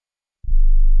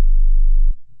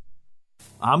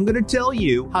I'm going to tell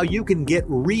you how you can get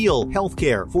real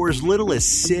healthcare for as little as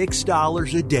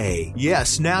 $6 a day.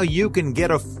 Yes, now you can get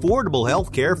affordable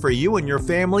healthcare for you and your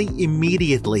family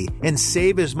immediately and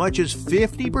save as much as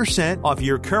 50% off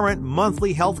your current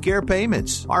monthly healthcare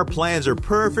payments. Our plans are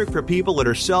perfect for people that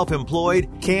are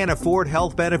self-employed, can't afford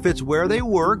health benefits where they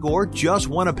work, or just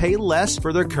want to pay less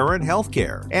for their current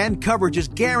healthcare. And coverage is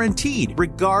guaranteed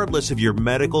regardless of your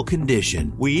medical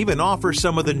condition. We even offer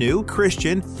some of the new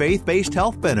Christian faith-based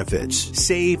health benefits.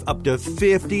 Save up to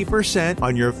 50%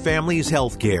 on your family's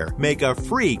health care. Make a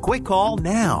free quick call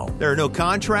now. There are no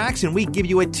contracts, and we give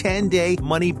you a 10-day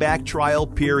money-back trial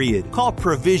period. Call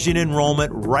Provision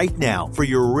Enrollment right now for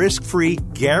your risk-free,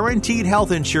 guaranteed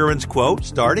health insurance quote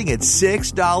starting at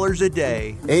 $6 a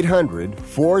day.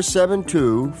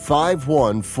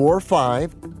 800-472-5145.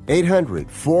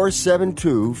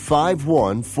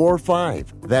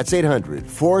 800-472-5145. That's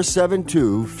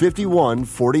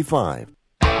 800-472-5145.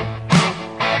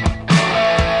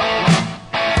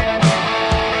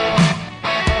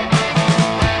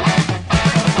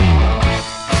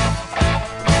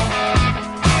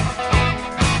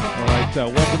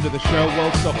 Welcome to the show,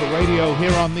 World Soccer Radio,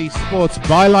 here on the Sports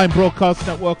Byline Broadcast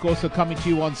Network, also coming to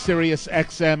you on Sirius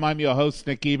XM. I'm your host,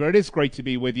 Nick Eber. It is great to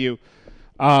be with you.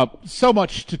 So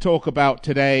much to talk about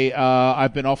today.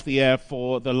 I've been off the air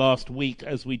for the last week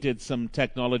as we did some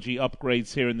technology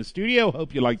upgrades here in the studio.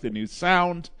 Hope you like the new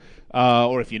sound,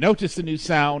 or if you notice the new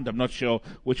sound. I'm not sure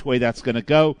which way that's going to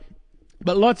go.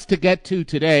 But lots to get to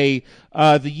today.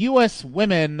 The U.S.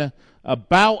 women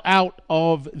bow out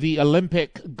of the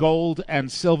Olympic gold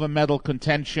and silver medal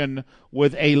contention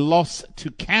with a loss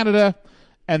to Canada,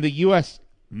 and the U.S.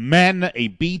 men, a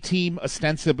B team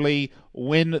ostensibly,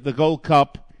 win the Gold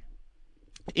Cup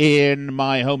in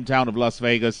my hometown of Las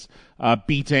Vegas,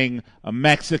 beating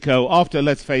Mexico after,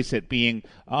 let's face it, being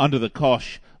under the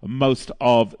cosh most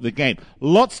of the game.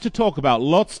 Lots to talk about,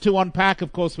 lots to unpack.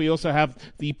 Of course, we also have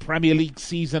the Premier League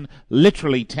season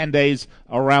literally 10 days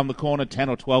around the corner, 10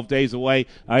 or 12 days away.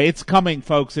 It's coming,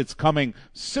 folks. It's coming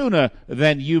sooner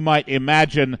than you might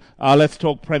imagine. Let's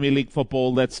talk Premier League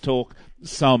football. Let's talk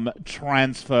some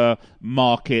transfer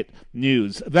market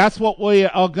news. That's what we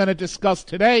are going to discuss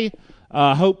today.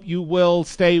 Hope you will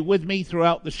stay with me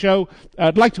throughout the show.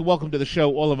 I'd like to welcome to the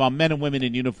show all of our men and women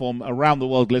in uniform around the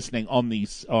world listening on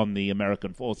the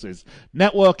American Forces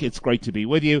Network. It's great to be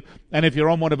with you. And if you're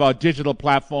on one of our digital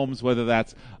platforms, whether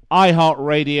that's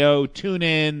iHeartRadio,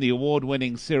 TuneIn, the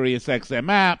award-winning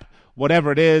SiriusXM app,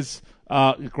 whatever it is,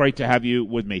 great to have you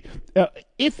with me.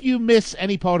 If you miss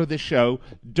any part of this show,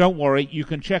 don't worry. You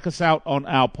can check us out on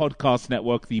our podcast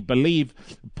network, the Believe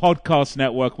Podcast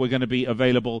Network. We're going to be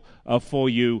available for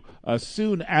you as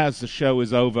soon as the show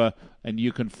is over, and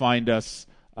you can find us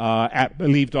at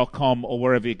Believe.com or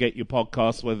wherever you get your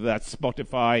podcasts, whether that's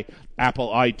Spotify, Apple,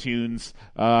 iTunes,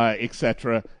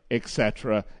 etc.,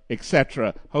 etc.,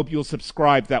 etc. Hope you'll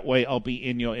subscribe. That way I'll be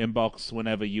in your inbox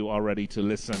whenever you are ready to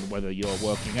listen, whether you're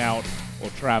working out or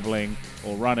traveling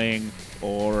or running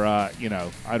or, I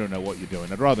don't know what you're doing.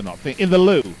 I'd rather not think. In the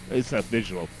loo, it's a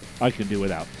visual I can do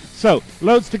without. So,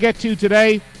 loads to get to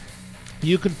today.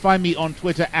 You can find me on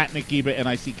Twitter at Nick Geber,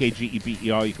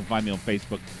 Nickgeber. You can find me on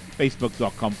Facebook,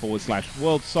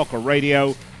 facebook.com/World Soccer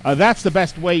Radio. That's the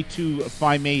best way to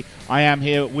find me. I am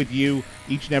here with you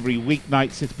each and every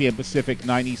weeknight, 6 p.m. Pacific,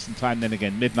 9 Eastern Time, then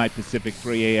again midnight Pacific,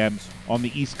 3 a.m. on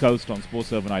the East Coast on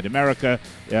Sports Overnight America,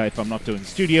 if I'm not doing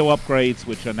studio upgrades,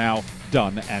 which are now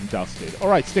done and dusted. All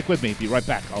right, stick with me. Be right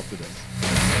back after this.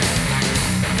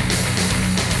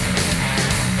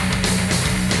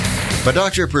 My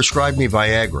doctor prescribed me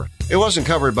Viagra. It wasn't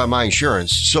covered by my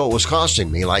insurance, so it was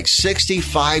costing me like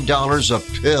 $65 a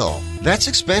pill. That's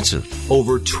expensive.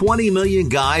 Over 20 million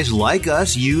guys like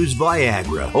us use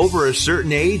Viagra. Over a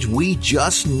certain age, we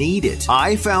just need it.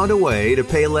 I found a way to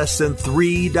pay less than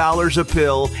 $3 a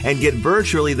pill and get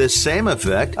virtually the same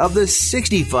effect of the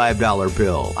 $65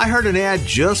 pill. I heard an ad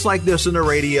just like this on the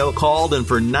radio, called, and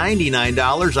for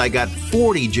 $99, I got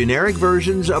 40 generic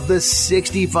versions of the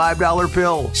 $65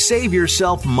 pill. Save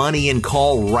yourself money and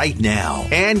call right now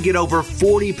and get over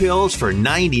 40 pills for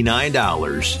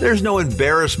 $99. There's no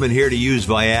embarrassment here to use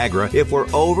Viagra. If we're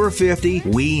over 50,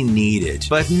 we need it,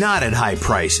 but not at high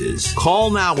prices. Call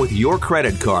now with your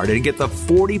credit card and get the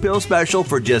 40 pill special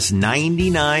for just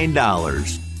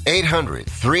 $99.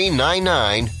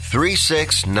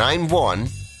 800-399-3691.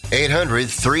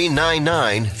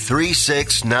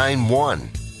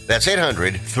 800-399-3691. That's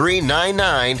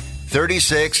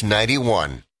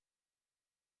 800-399-3691.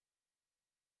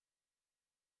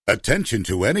 Attention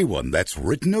to anyone that's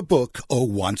written a book or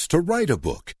wants to write a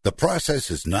book. The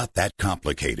process is not that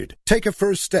complicated. Take a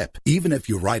first step. Even if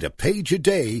you write a page a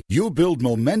day, you'll build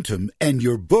momentum and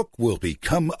your book will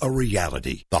become a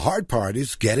reality. The hard part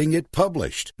is getting it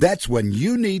published. That's when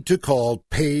you need to call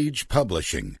Page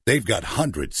Publishing. They've got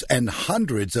hundreds and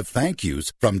hundreds of thank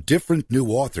yous from different new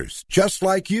authors, just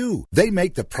like you. They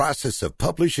make the process of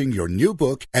publishing your new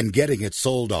book and getting it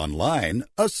sold online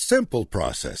a simple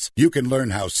process. You can learn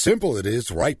how simple it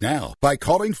is right now by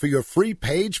calling for your free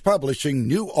Page Publishing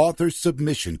New Author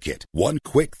Submission Kit. One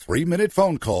quick 3-minute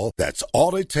phone call, that's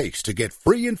all it takes to get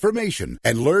free information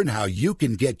and learn how you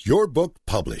can get your book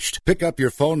published. Pick up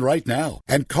your phone right now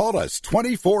and call us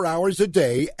 24 hours a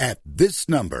day at this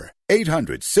number.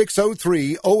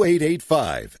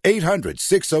 800-603-0885.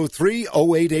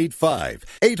 800-603-0885.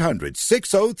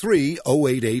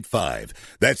 800-603-0885.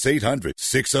 That's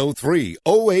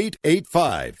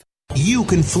 800-603-0885. You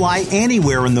can fly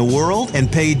anywhere in the world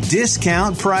and pay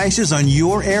discount prices on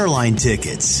your airline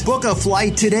tickets. Book a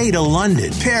flight today to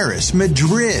London, Paris,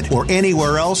 Madrid, or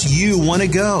anywhere else you want to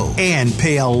go. And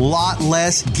pay a lot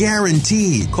less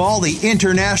guaranteed. Call the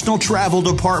International Travel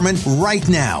Department right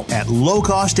now at Low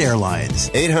Cost Airlines.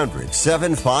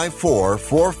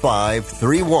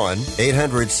 800-754-4531.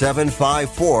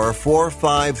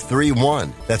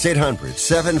 800-754-4531. That's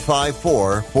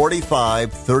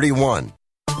 800-754-4531.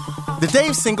 The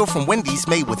Dave single from Wendy's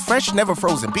made with fresh, never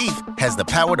frozen beef has the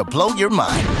power to blow your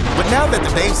mind. But now that the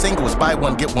Dave single is buy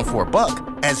one, get one for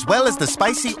 $1, as well as the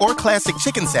spicy or classic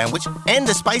chicken sandwich and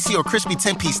the spicy or crispy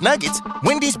 10-piece nuggets,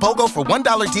 Wendy's BOGO for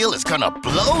 $1 deal is gonna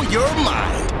blow your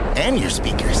mind and your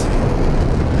speakers.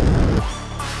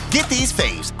 Get these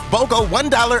faves, BOGO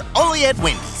 $1 only at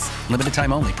Wendy's. Limited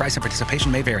time only. Price and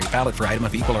participation may vary. Valid for item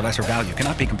of equal or lesser value.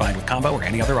 Cannot be combined with combo or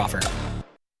any other offer.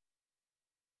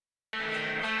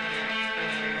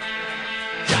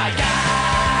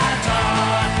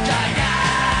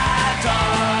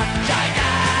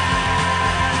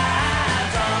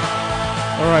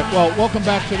 All right, well, welcome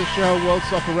back to the show, World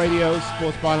Soccer Radio,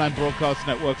 Sports Byline Broadcast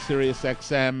Network, Sirius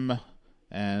XM,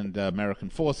 and American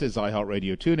Forces,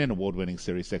 iHeartRadio, TuneIn, award-winning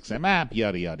Sirius XM app,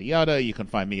 yada, yada, yada. You can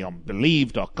find me on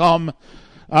Believe.com.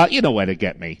 You know where to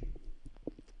get me.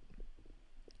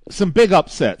 Some big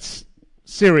upsets,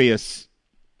 serious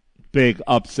big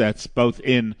upsets, both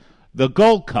in the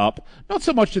Gold Cup. Not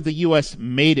so much that the U.S.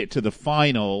 made it to the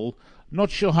final. Not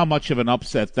sure how much of an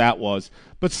upset that was,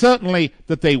 but certainly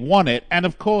that they won it. And,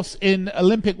 of course, in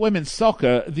Olympic women's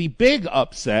soccer, the big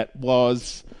upset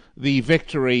was the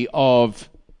victory of,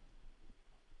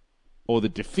 or the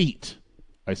defeat,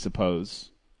 I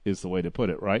suppose, is the way to put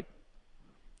it, right?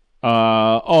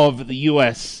 Of the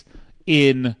U.S.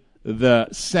 in the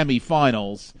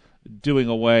semifinals, doing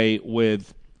away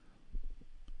with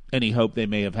any hope they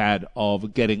may have had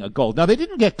of getting a gold. Now, they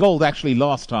didn't get gold, actually,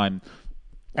 last time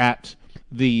at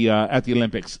the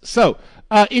Olympics. So,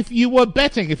 if you were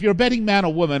betting, if you're a betting man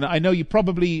or woman, I know you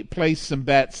probably placed some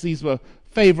bets. These were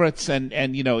favorites, and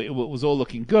you know, it was all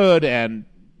looking good, and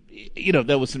you know,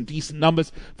 there were some decent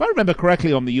numbers. If I remember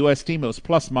correctly, on the U.S. team, it was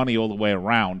plus money all the way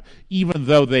around, even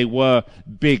though they were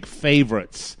big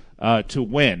favorites to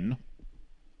win.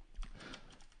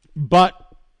 But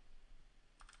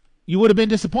you would have been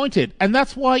disappointed, and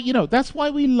that's why, you know, that's why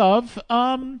we love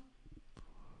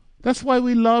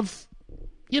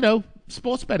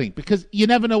sports betting, because you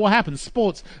never know what happens.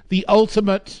 Sports, the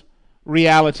ultimate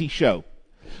reality show.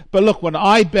 But look, when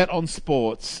I bet on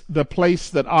sports, the place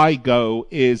that I go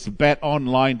is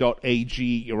betonline.ag,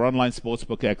 your online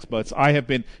sportsbook experts. I have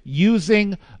been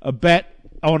using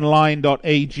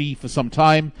betonline.ag for some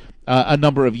time, a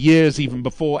number of years, even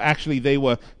before actually they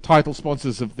were title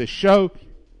sponsors of this show.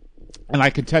 And I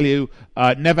can tell you,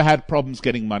 never had problems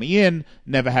getting money in,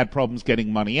 never had problems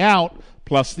getting money out.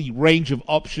 Plus, the range of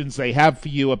options they have for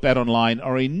you at BetOnline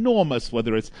are enormous,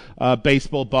 whether it's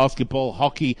baseball, basketball,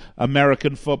 hockey,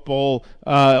 American football,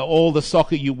 all the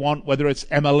soccer you want, whether it's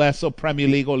MLS or Premier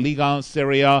League or Liga 1,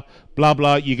 Serie A, blah,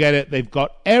 blah, you get it. They've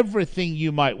got everything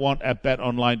you might want at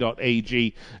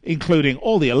betonline.ag, including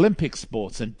all the Olympic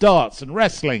sports and darts and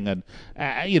wrestling and,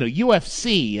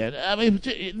 UFC. And I mean,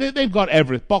 they've got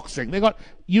everything, boxing. They've got,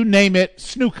 you name it,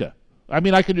 snooker. I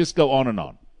mean, I can just go on and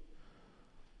on.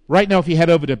 Right now, if you head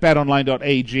over to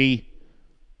betonline.ag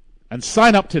and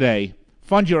sign up today,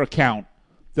 fund your account,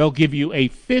 they'll give you a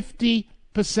 50%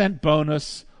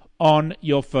 bonus on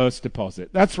your first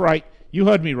deposit. That's right. You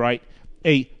heard me right.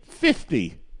 A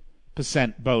 50%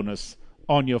 bonus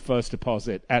on your first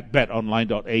deposit at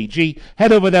betonline.ag.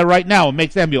 Head over there right now and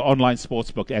make them your online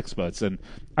sportsbook experts. And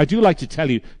I do like to tell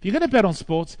you, if you're going to bet on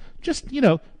sports, just,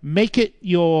 make it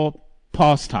your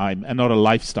pastime and not a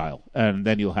lifestyle. And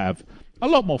then you'll have a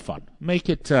lot more fun. Make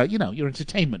it, your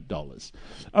entertainment dollars.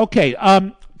 Okay,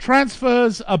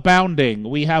 transfers abounding.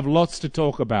 We have lots to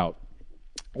talk about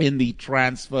in the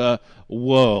transfer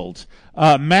world.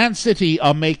 Man City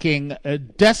are making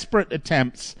desperate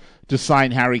attempts to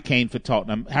sign Harry Kane for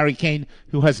Tottenham. Harry Kane,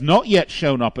 who has not yet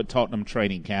shown up at Tottenham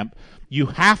training camp. You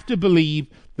have to believe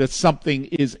that something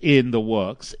is in the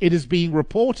works. It is being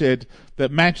reported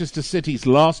that Manchester City's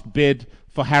last bid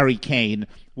for Harry Kane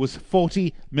was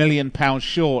 £40 million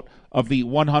short of the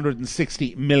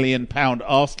 £160 million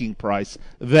asking price.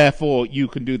 Therefore, you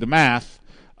can do the math.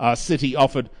 City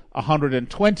offered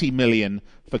 $120 million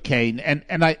for Kane, and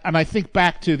I think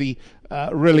back to the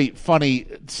really funny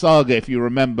saga, if you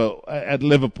remember, at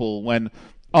Liverpool when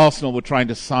Arsenal were trying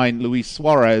to sign Luis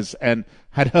Suarez and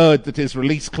had heard that his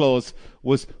release clause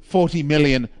was £40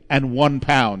 million and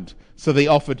 £1. So they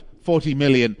offered £40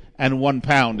 million and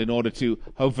 £1 in order to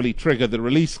hopefully trigger the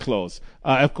release clause.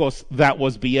 Of course, that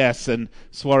was BS, and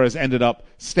Suarez ended up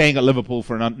staying at Liverpool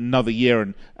for another year,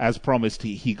 and as promised,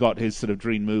 he got his sort of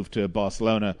dream move to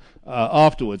Barcelona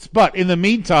afterwards. But in the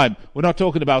meantime, we're not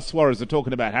talking about Suarez, we're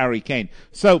talking about Harry Kane.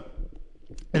 So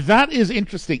that is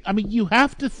interesting. I mean, you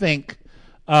have to think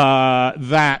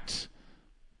that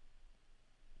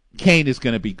Kane is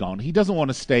going to be gone. He doesn't want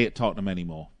to stay at Tottenham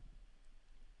anymore.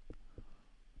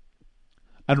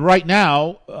 And right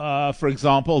now, for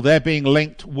example, they're being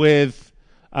linked with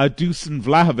Dusan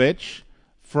Vlahovic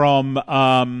from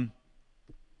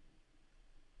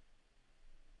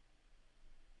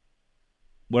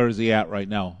where is he at right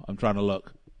now? I'm trying to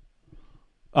look.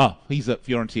 Oh, he's at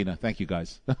Fiorentina. Thank you,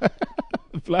 guys.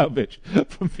 Vlahovic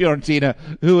from Fiorentina,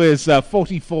 who is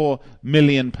 £44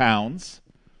 million.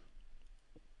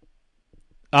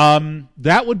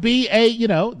 That would be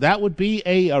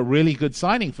a really good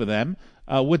signing for them.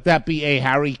 Would that be a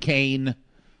Harry Kane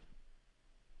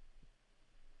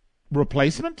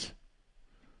replacement?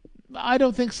 I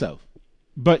don't think so.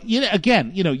 But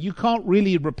again, you can't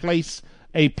really replace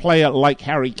a player like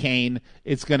Harry Kane.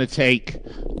 It's going to take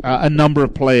a number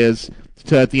of players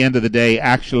to, at the end of the day,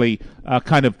 actually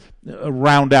kind of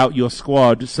round out your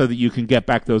squad so that you can get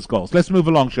back those goals. Let's move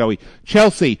along, shall we?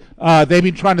 Chelsea, they've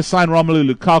been trying to sign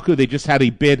Romelu Lukaku. They just had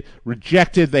a bid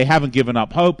rejected. They haven't given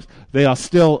up hope. They are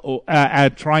still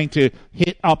trying to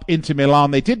hit up Inter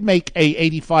Milan. They did make a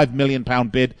 £85 million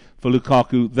bid for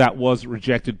Lukaku. That was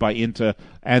rejected by Inter,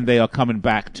 and they are coming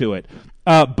back to it.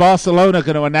 Barcelona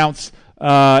going to announce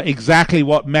exactly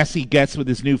what Messi gets with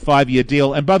his new 5-year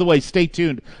deal. And by the way, stay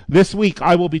tuned. This week,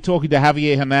 I will be talking to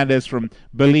Javier Hernandez from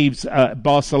Believe's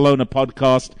Barcelona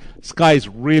podcast. This guy's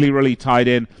really, really tied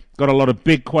in. Got a lot of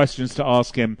big questions to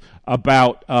ask him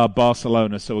about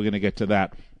Barcelona, so we're going to get to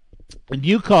that.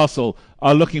 Newcastle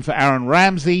are looking for Aaron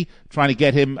Ramsey, trying to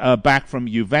get him back from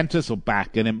Juventus, or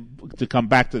get him to come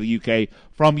back to the UK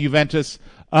from Juventus.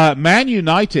 Man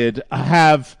United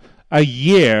have a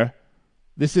year.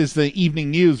 This is the Evening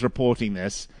News reporting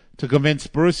this, to convince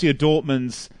Borussia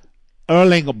Dortmund's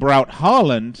Erling Braut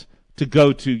Haaland to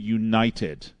go to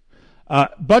United. A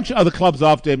bunch of other clubs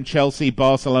after him: Chelsea,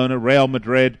 Barcelona, Real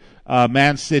Madrid,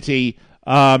 Man City.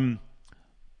 And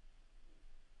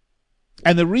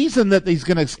the reason that he's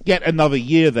going to get another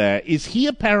year there is he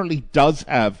apparently does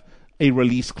have a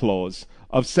release clause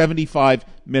of £75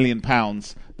 million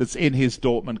that's in his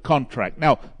Dortmund contract.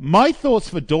 Now, my thoughts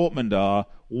for Dortmund are,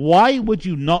 why would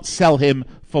you not sell him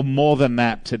for more than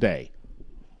that today?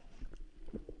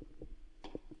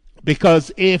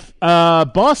 Because if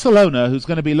Barcelona, who's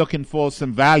going to be looking for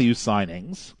some value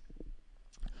signings,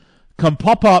 can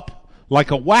pop up like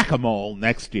a whack-a-mole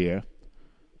next year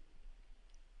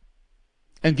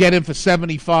and get him for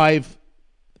 £75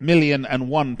 million and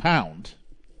 £1,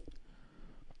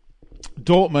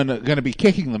 Dortmund are going to be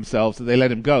kicking themselves that they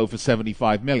let him go for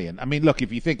 $75 million. I mean, look,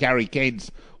 if you think Harry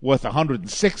Kane's worth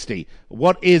 160,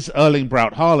 what is Erling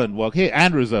Braut Haaland? Well, here,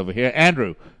 Andrew's over here.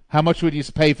 Andrew, how much would you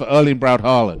pay for Erling Braut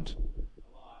Haaland?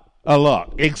 A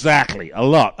lot. Exactly. A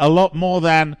lot. A lot more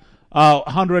than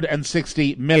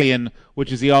 160 million,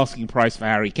 which is the asking price for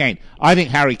Harry Kane. I think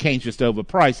Harry Kane's just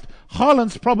overpriced.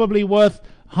 Haaland's probably worth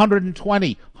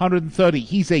 120, 130.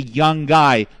 He's a young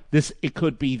guy. It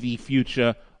could be the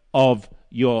future of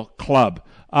your club.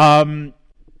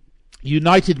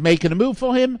 United making a move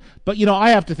for him, but I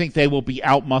have to think they will be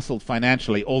outmuscled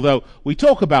financially, although we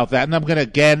talk about that, and I'm going to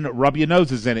again rub your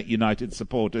noses in it, United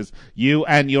supporters, you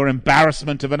and your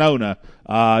embarrassment of an owner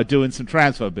doing some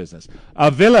transfer business.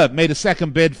 Villa made a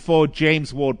second bid for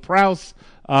James Ward-Prowse.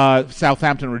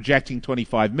 Southampton rejecting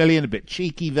 $25 million, a bit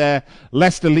cheeky there.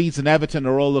 Leicester, Leeds, and Everton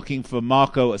are all looking for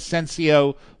Marco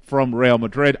Asensio from Real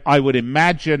Madrid. I would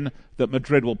imagine that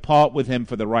Madrid will part with him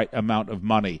for the right amount of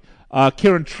money.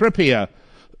 Kieran Trippier,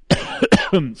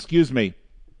 excuse me,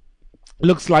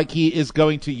 looks like he is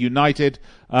going to United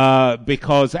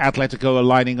because Atletico are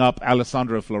lining up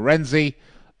Alessandro Florenzi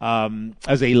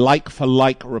as a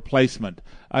like-for-like replacement.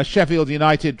 Sheffield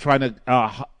United trying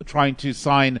to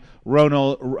sign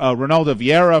Ronaldo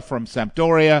Vieira from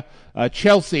Sampdoria.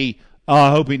 Chelsea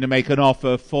are hoping to make an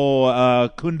offer for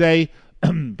Koundé,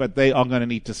 but they are going to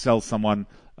need to sell someone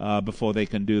before they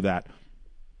can do that.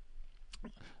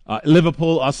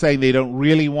 Liverpool are saying they don't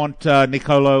really want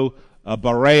Nicolo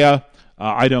Barella.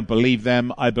 I don't believe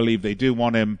them. I believe they do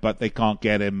want him, but they can't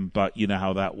get him. But you know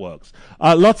how that works.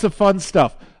 Lots of fun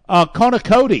stuff. Connor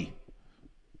Cody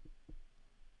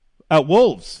at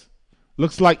Wolves.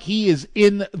 Looks like he is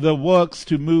in the works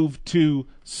to move to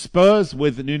Spurs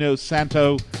with Nuno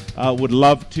Santo. Would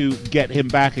love to get him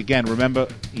back again. Remember,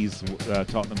 he's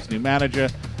Tottenham's new manager.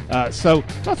 So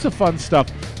lots of fun stuff.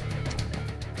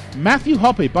 Matthew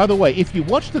Hoppe, by the way, if you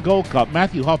watch the Gold Cup,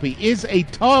 Matthew Hoppe is a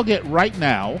target right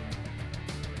now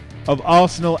of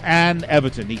Arsenal and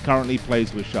Everton. He currently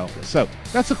plays with Schalke. So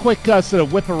that's a quick sort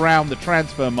of whip around the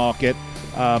transfer market.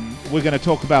 We're going to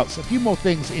talk about a few more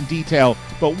things in detail.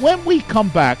 But when we come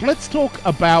back, let's talk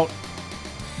about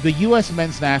the U.S.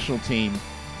 men's national team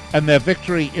and their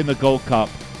victory in the Gold Cup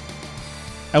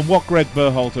and what Greg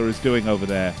Berhalter is doing over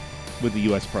there with the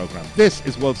U.S. program. This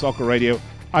is World Soccer Radio.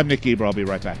 I'm Nick Geber. I'll be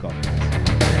right back on.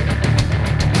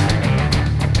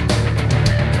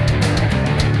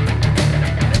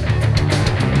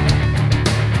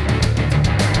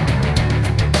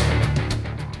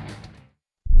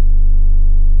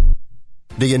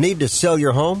 Do you need to sell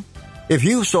your home? If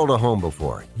you've sold a home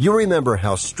before, you remember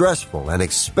how stressful and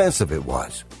expensive it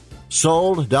was.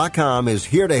 Sold.com is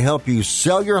here to help you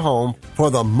sell your home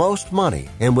for the most money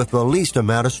and with the least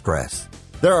amount of stress.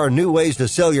 There are new ways to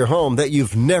sell your home that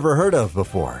you've never heard of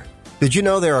before. Did you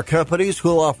know there are companies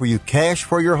who'll offer you cash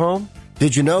for your home?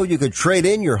 Did you know you could trade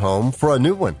in your home for a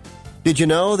new one? Did you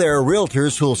know there are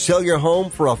realtors who'll sell your home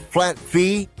for a flat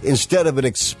fee instead of an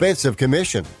expensive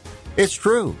commission? It's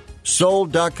true.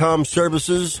 Sold.com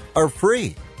services are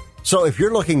free. So if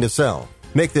you're looking to sell,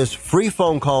 make this free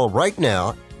phone call right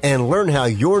now and learn how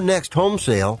your next home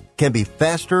sale can be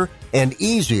faster and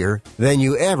easier than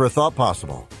you ever thought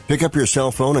possible. Pick up your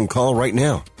cell phone and call right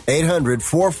now.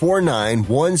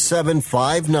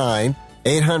 800-449-1759.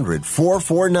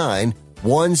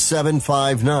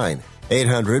 800-449-1759.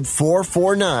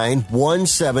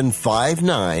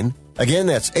 800-449-1759. Again,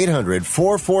 that's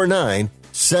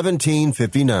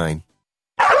 800-449-1759.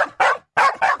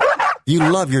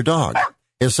 You love your dog.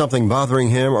 Is something bothering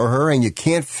him or her and you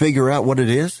can't figure out what it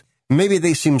is? Maybe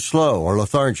they seem slow or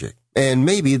lethargic, and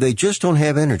maybe they just don't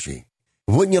have energy.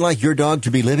 Wouldn't you like your dog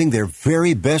to be living their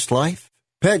very best life?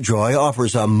 PetJoy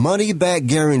offers a money-back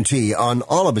guarantee on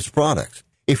all of its products.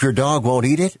 If your dog won't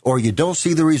eat it or you don't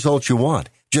see the results you want,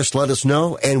 just let us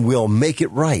know and we'll make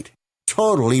it right.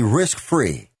 Totally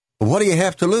risk-free. What do you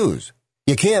have to lose?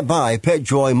 You can't buy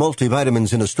PetJoy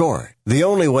multivitamins in a store. The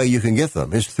only way you can get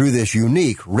them is through this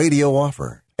unique radio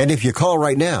offer. And if you call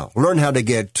right now, learn how to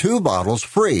get 2 bottles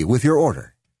free with your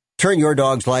order. Turn your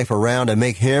dog's life around and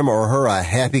make him or her a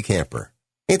happy camper.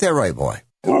 Ain't that right, boy?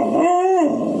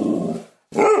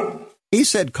 He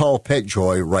said call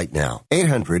PetJoy right now.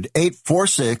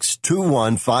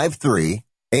 800-846-2153.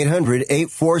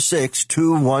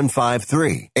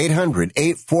 800-846-2153.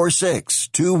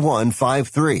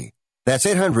 800-846-2153. That's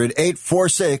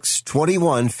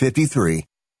 800-846-2153.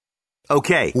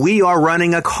 Okay, we are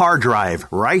running a car drive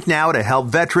right now to help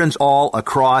veterans all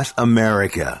across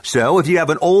America. So if you have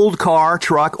an old car,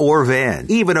 truck, or van,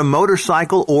 even a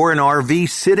motorcycle or an RV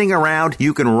sitting around,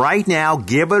 you can right now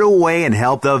give it away and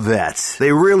help the vets.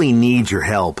 They really need your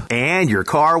help. And your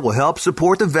car will help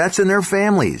support the vets and their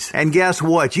families. And guess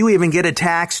what? You even get a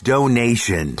tax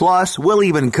donation. Plus, we'll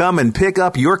even come and pick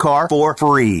up your car for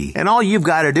free. And all you've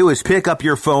got to do is pick up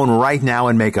your phone right now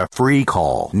and make a free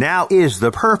call. Now is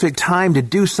the perfect time to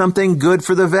do something good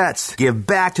for the vets. Give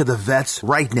back to the vets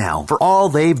right now for all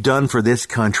they've done for this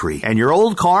country. And your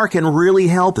old car can really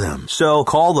help them. So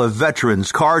call the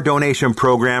Veterans Car Donation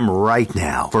Program right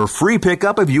now for free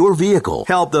pickup of your vehicle.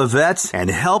 Help the vets and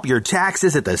help your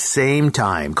taxes at the same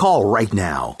time. Call right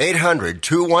now.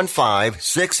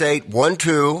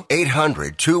 800-215-6812.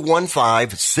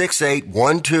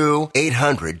 800-215-6812.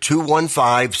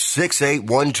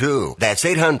 800-215-6812. That's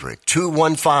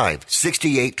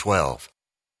 800-215-6812.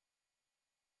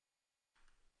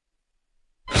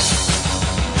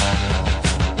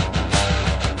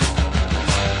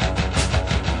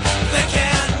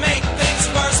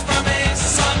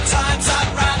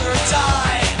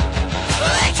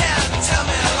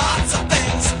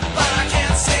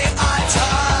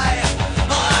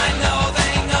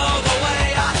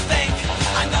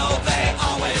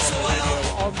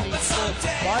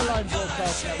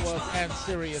 and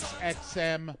Sirius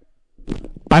XM.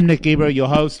 I'm Nick Geber, your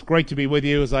host. Great to be with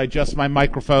you as I adjust my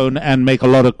microphone and make a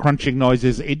lot of crunching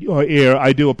noises in your ear.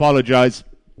 I do apologize.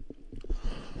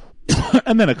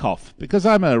 And then a cough, because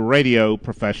I'm a radio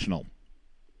professional.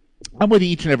 I'm with you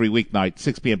each and every weeknight,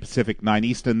 6 p.m. Pacific, 9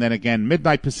 Eastern, then again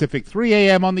midnight Pacific, 3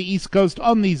 a.m. on the East Coast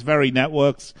on these very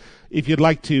networks. If you'd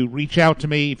like to reach out to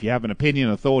me, if you have an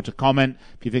opinion, a thought, a comment,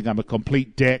 if you think I'm a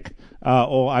complete dick,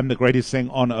 or I'm the greatest thing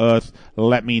on earth,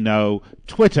 let me know.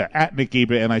 Twitter, at Nick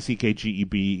Geber,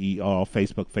 NickGeber,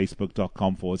 Facebook,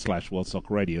 facebook.com/World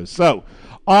Soccer Radio. So,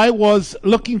 I was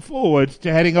looking forward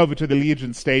to heading over to the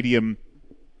Legion Stadium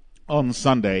on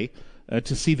Sunday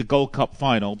to see the Gold Cup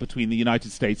final between the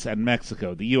United States and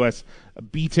Mexico. The U.S.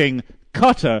 beating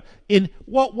Qatar in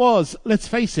what was, let's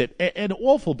face it, an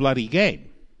awful bloody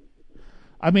game.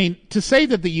 I mean, to say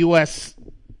that the U.S.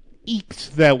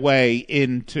 eked their way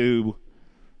into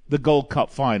the Gold Cup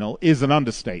final is an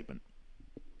understatement.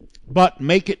 But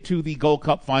make it to the Gold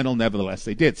Cup final, nevertheless,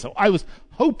 they did. So I was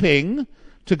hoping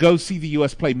to go see the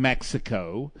U.S. play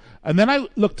Mexico, and then I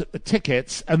looked at the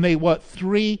tickets, and they were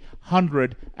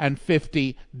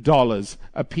 $350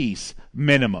 a piece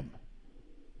minimum.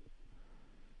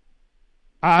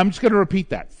 I'm just going to repeat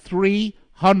that.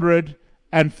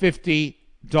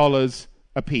 $350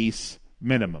 a piece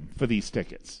minimum for these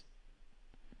tickets.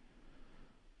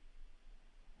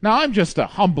 Now, I'm just a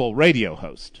humble radio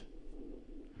host.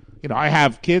 You know, I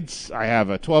have kids. I have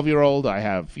a 12-year-old. I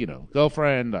have,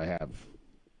 girlfriend. I have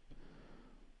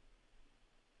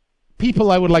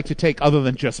people I would like to take other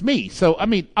than just me. So, I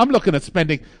mean, I'm looking at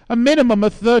spending a minimum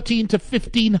of $1,300 to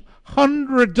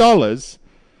 $1,500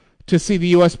 to see the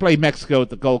U.S. play Mexico at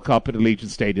the Gold Cup at Allegiant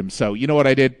Stadium. So, you know what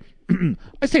I did?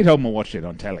 I stayed home and watched it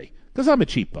on telly, because I'm a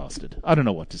cheap bastard. I don't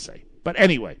know what to say. But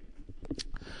anyway,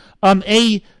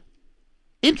 a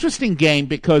interesting game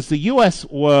because the U.S.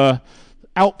 were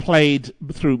outplayed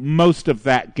through most of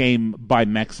that game by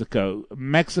Mexico.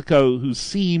 Mexico, who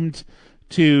seemed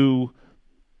to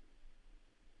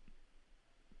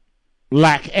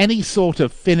lack any sort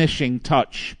of finishing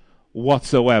touch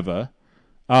whatsoever.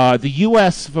 The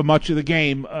U.S., for much of the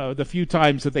game, the few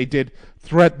times that they did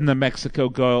threaten the Mexico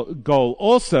goal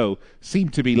also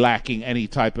seemed to be lacking any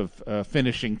type of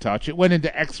finishing touch. It went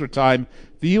into extra time.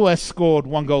 The U.S. scored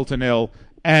 1-0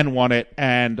 and won it,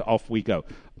 and off we go.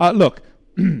 Look,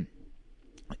 in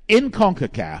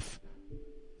CONCACAF,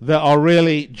 there are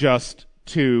really just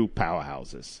two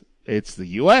powerhouses. It's the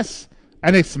U.S.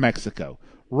 and it's Mexico.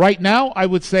 Right now, I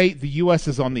would say the U.S.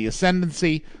 is on the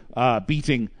ascendancy,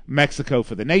 beating Mexico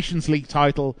for the Nations League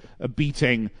title,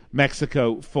 beating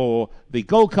Mexico for the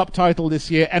Gold Cup title this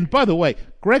year. And by the way,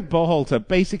 Greg Berhalter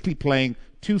basically playing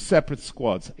two separate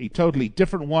squads, a totally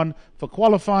different one for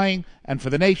qualifying and for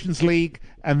the Nations League,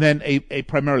 and then a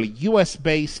primarily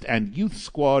U.S.-based and youth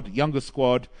squad, younger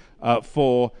squad,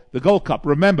 for the Gold Cup.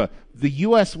 Remember, the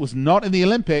U.S. was not in the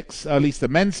Olympics, at least the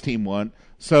men's team weren't,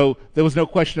 so there was no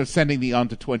question of sending the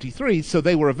under-23, so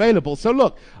they were available. So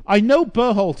look, I know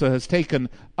Berhalter has taken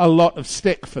a lot of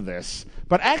stick for this,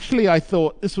 but actually I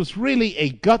thought this was really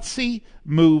a gutsy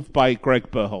move by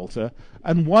Greg Berhalter,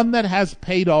 and one that has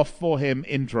paid off for him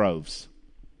in droves.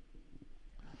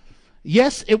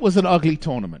 Yes, it was an ugly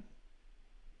tournament.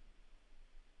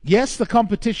 Yes, the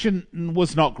competition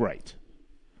was not great.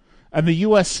 And the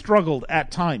U.S. struggled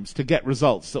at times to get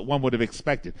results that one would have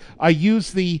expected. I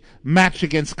use the match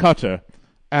against Qatar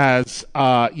as,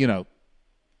 an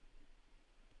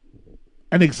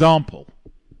example.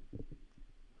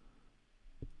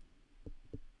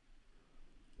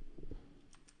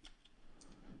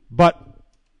 But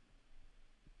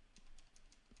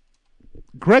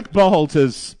Greg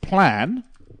Berhalter's plan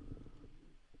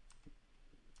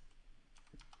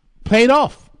paid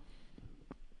off.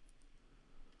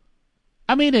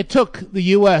 I mean, it took the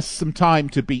U.S. some time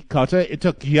to beat Qatar. It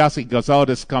took Gyasi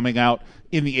Gonzalez coming out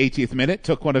in the 80th minute. It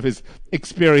took one of his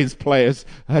experienced players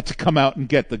to come out and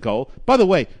get the goal. By the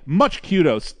way, much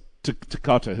kudos to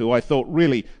Qatar, who I thought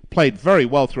really played very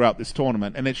well throughout this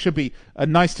tournament. And it should be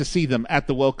nice to see them at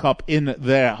the World Cup in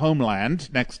their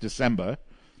homeland next December.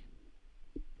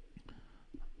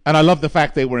 And I love the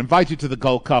fact they were invited to the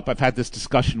Gold Cup. I've had this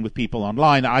discussion with people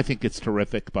online. I think it's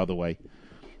terrific, by the way.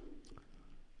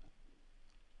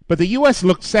 But the U.S.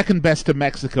 looked second best to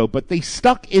Mexico, but they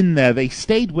stuck in there. They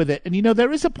stayed with it. And,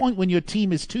 there is a point when your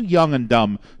team is too young and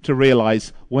dumb to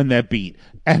realize when they're beat.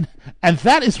 And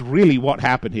that is really what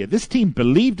happened here. This team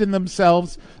believed in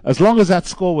themselves. As long as that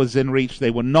score was in reach,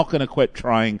 they were not going to quit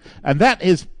trying. And that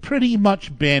has pretty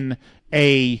much been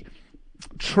a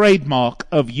trademark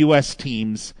of U.S.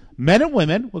 teams Men and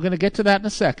women, we're going to get to that in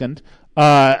a second,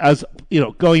 as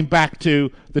going back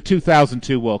to the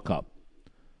 2002 World Cup.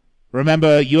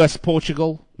 Remember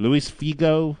US-Portugal, Luis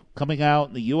Figo coming out,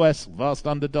 and the US vast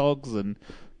underdogs, and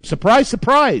surprise,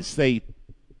 surprise, they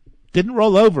didn't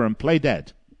roll over and play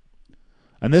dead.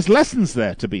 And there's lessons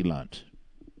there to be learnt.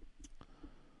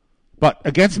 But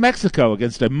against Mexico,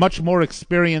 against a much more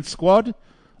experienced squad,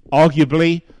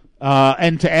 arguably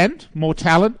end-to-end, more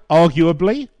talent,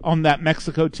 arguably, on that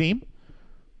Mexico team,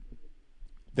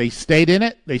 they stayed in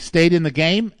it, they stayed in the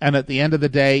game, and at the end of the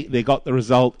day, they got the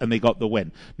result and they got the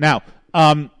win. Now,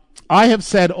 I have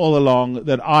said all along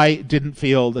that I didn't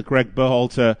feel that Greg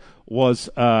Berhalter was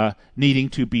needing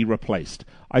to be replaced.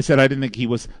 I said I didn't think he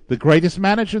was the greatest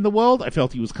manager in the world. I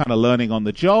felt he was kind of learning on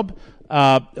the job.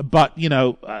 But, what,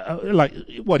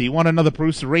 do you want another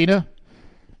Bruce Arena?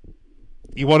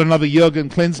 You want another Jurgen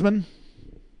Klinsmann?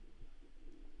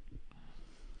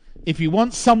 If you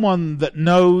want someone that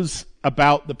knows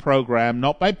about the program,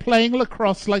 not by playing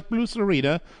lacrosse like Bruce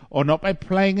Arena, or not by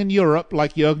playing in Europe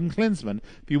like Jurgen Klinsmann,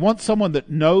 if you want someone that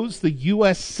knows the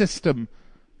U.S. system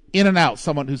in and out,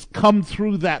 someone who's come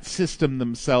through that system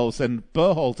themselves, and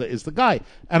Berhalter is the guy.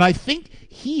 And I think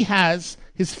he has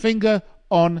his finger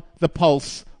on the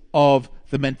pulse of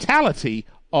the mentality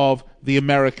of the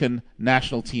American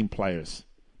national team players,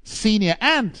 senior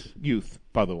and youth,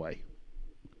 by the way.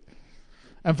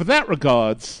 And for that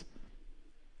regards,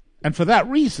 and for that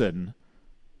reason,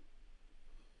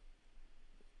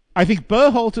 I think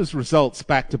Berhalter's results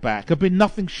back-to-back have been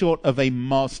nothing short of a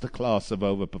masterclass of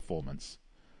overperformance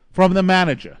from the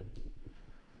manager.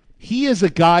 He is a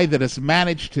guy that has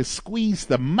managed to squeeze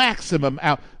the maximum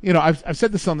out. I've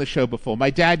said this on the show before.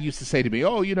 My dad used to say to me,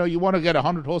 you want to get a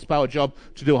 100-horsepower job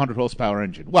to do a 100-horsepower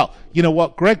engine. Well, you know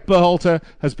what? Greg Berhalter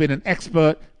has been an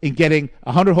expert in getting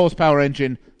a 100-horsepower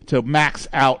engine to max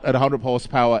out at 100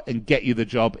 horsepower and get you the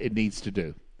job it needs to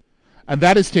do. And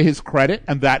that is to his credit,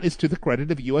 and that is to the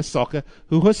credit of U.S. Soccer,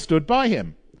 who has stood by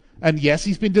him. And yes,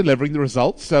 he's been delivering the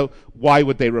results, so why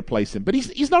would they replace him? But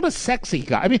he's not a sexy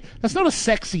guy. I mean, that's not a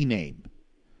sexy name.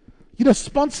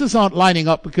 Sponsors aren't lining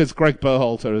up because Greg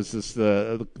Berhalter is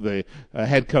the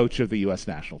head coach of the U.S.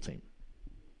 national team.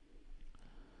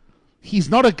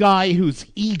 He's not a guy whose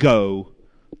ego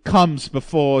comes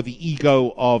before the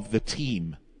ego of the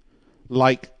team,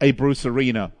 like a Bruce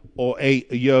Arena or a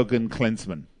Jurgen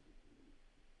Klinsmann.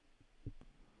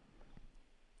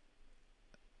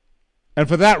 And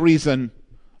for that reason,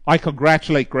 I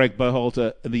congratulate Greg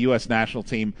Berhalter and the U.S. national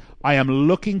team. I am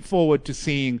looking forward to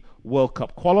seeing World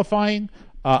Cup qualifying.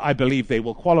 I believe they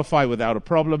will qualify without a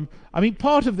problem. I mean,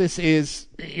 part of this is,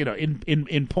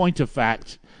 in point of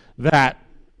fact, that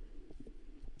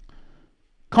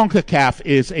CONCACAF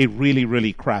is a really,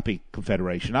 really crappy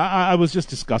confederation. I was just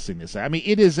discussing this. I mean,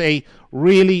 it is a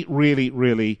really, really,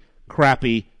 really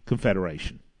crappy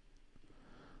confederation.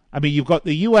 I mean, you've got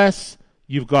the U.S.,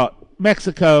 you've got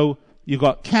Mexico, you've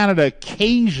got Canada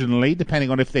occasionally, depending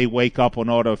on if they wake up or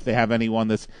not, or if they have anyone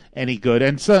that's any good.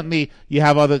 And certainly you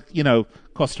have other,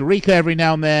 Costa Rica every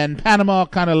now and then. Panama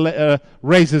kind of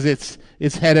raises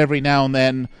its head every now and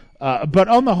then. But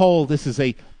on the whole, this is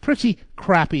a pretty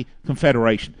crappy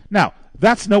confederation. Now,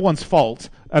 that's no one's fault,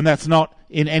 and that's not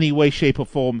in any way, shape, or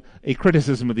form a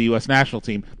criticism of the U.S. national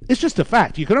team. It's just a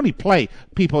fact. You can only play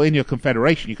people in your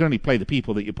confederation. You can only play the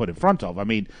people that you put in front of. I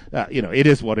mean, it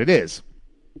is what it is.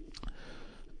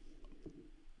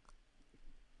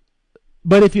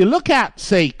 But if you look at,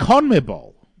 say,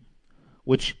 CONMEBOL,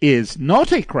 which is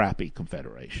not a crappy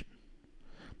confederation,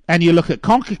 and you look at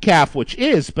CONCACAF, which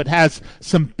is, but has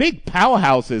some big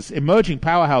powerhouses, emerging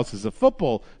powerhouses of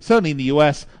football, certainly in the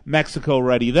U.S., Mexico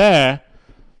already there,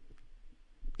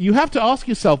 you have to ask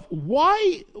yourself,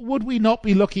 why would we not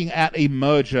be looking at a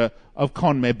merger of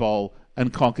CONMEBOL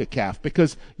and CONCACAF?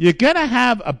 Because you're going to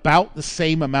have about the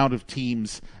same amount of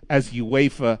teams as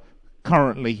UEFA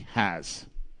currently has.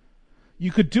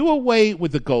 You could do away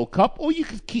with the Gold Cup, or you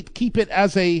could keep it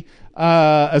as an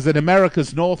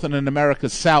America's North and an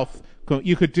America's South.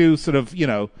 You could do sort of,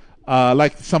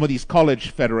 like some of these college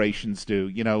federations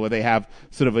do, where they have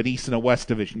sort of an East and a West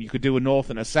division. You could do a North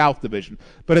and a South division.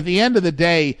 But at the end of the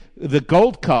day, the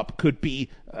Gold Cup could be,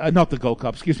 not the Gold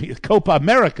Cup, excuse me, the Copa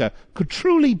America could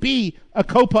truly be a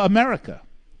Copa America,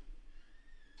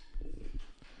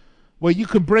 where you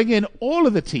can bring in all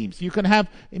of the teams. You can have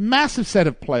a massive set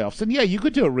of playoffs. And yeah, you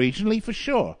could do it regionally for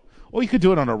sure. Or you could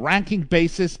do it on a ranking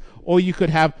basis, or you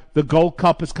could have the Gold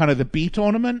Cup as kind of the B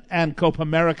tournament and Copa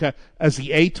America as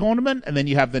the A tournament, and then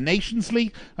you have the Nations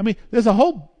League. I mean, there's a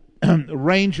whole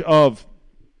range of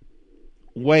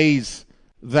ways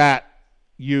that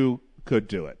you could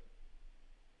do it.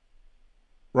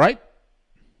 right?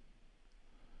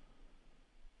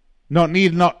 Not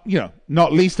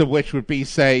least of which would be,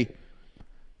 say,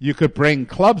 you could bring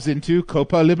clubs into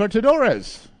Copa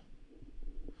Libertadores.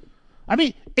 I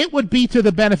mean, it would be to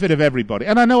the benefit of everybody.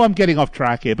 And I know I'm getting off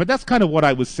track here, but that's kind of what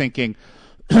I was thinking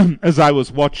as I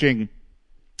was watching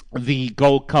the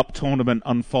Gold Cup tournament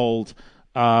unfold.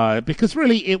 Because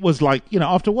really it was like,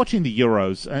 after watching the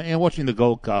Euros and watching the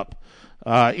Gold Cup,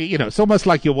 it's almost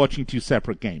like you're watching two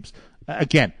separate games.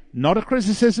 Again, not a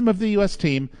criticism of the U.S.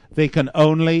 team. They can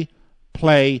only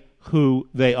play who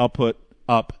they are put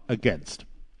up against.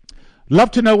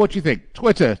 Love to know what you think.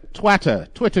 Twitter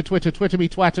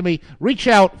me. Reach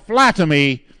out, flatter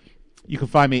me. You can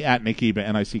find me at Nick Eber,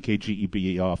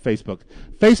 NickGeber. Facebook,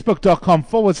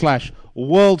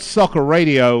 facebook.com/World Soccer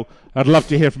Radio. I'd love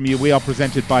to hear from you. We are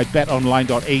presented by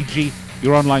betonline.ag,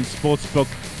 your online sportsbook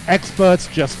experts.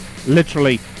 Just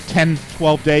literally 10,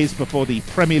 12 days before the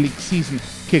Premier League season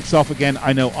kicks off again.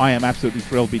 I know I am absolutely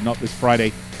thrilled, not this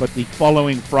Friday, but the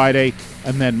following Friday.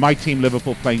 And then my team,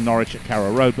 Liverpool, playing Norwich at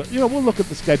Carrow Road. But, we'll look at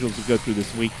the schedules we go through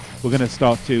this week. We're going to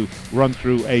start to run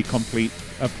through a complete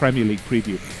Premier League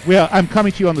preview. I'm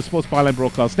coming to you on the Sports Byline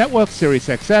Broadcast Network, Sirius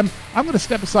XM. I'm going to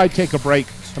step aside, take a break,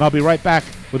 and I'll be right back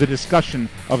with a discussion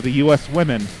of the U.S.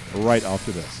 women right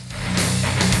after this.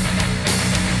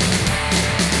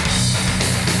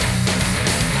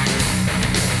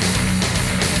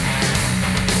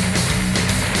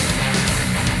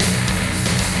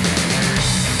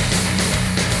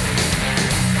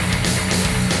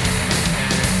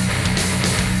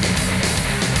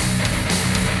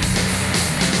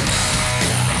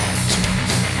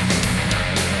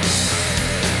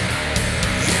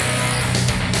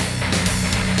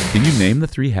 Can you name the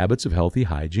 3 habits of healthy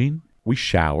hygiene? We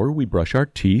shower, we brush our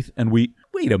teeth, and we...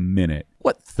 Wait a minute.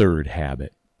 What third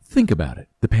habit? Think about it.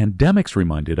 The pandemics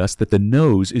reminded us that the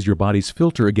nose is your body's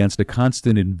filter against a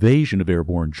constant invasion of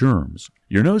airborne germs.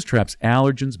 Your nose traps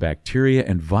allergens, bacteria,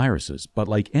 and viruses, but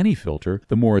like any filter,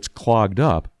 the more it's clogged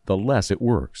up, the less it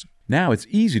works. Now it's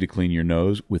easy to clean your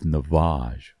nose with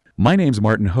Navage. My name's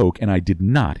Martin Hoke, and I did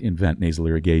not invent nasal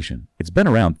irrigation. It's been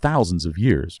around thousands of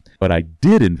years, but I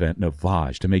did invent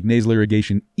Navage to make nasal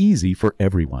irrigation easy for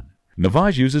everyone.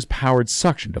 Navage uses powered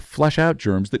suction to flush out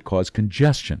germs that cause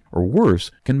congestion, or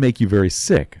worse, can make you very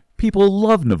sick. People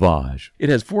love Navage. It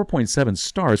has 4.7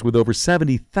 stars with over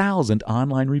 70,000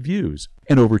 online reviews.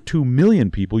 And over 2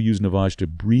 million people use Navage to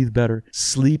breathe better,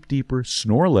 sleep deeper,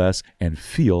 snore less, and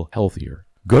feel healthier.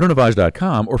 Go to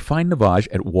Navage.com or find Navage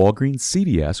at Walgreens,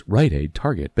 CVS, Rite Aid,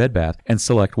 Target, Bed Bath, and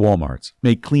select Walmarts.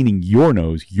 Make cleaning your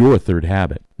nose your third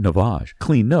habit. Navage.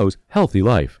 Clean nose, healthy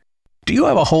life. Do you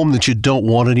have a home that you don't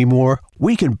want anymore?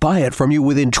 We can buy it from you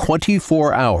within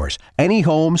 24 hours. Any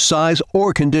home, size,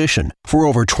 or condition. For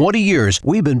over 20 years,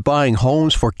 we've been buying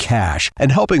homes for cash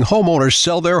and helping homeowners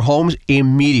sell their homes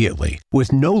immediately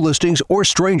with no listings or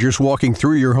strangers walking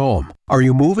through your home. Are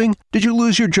you moving? Did you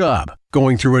lose your job?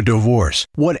 Going through a divorce?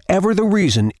 Whatever the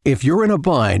reason, if you're in a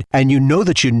bind and you know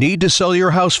that you need to sell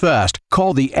your house fast,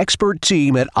 call the expert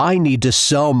team at I Need to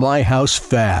Sell My House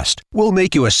Fast. We'll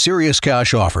make you a serious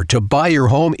cash offer to buy your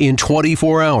home in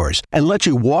 24 hours and let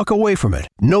you walk away from it.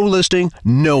 No listing,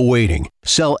 no waiting.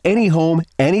 Sell any home,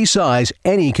 any size,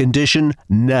 any condition,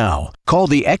 now. Call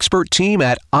the expert team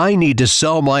at I Need to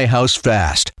Sell My House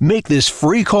Fast. Make this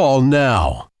free call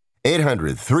now.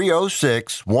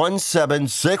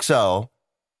 800-306-1760.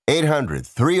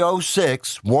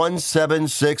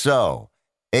 800-306-1760.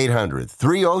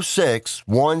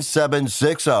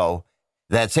 800-306-1760.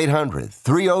 That's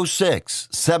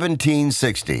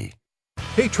 800-306-1760.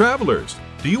 Hey travelers,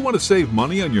 do you want to save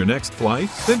money on your next flight?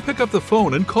 Then pick up the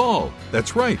phone and call.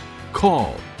 That's right,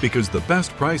 call, because the best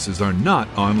prices are not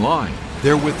online.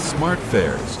 They're with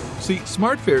SmartFares. See,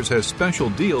 SmartFares has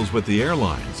special deals with the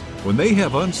airlines. When they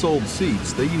have unsold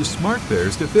seats, they use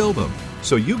SmartFares to fill them.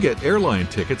 So you get airline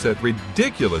tickets at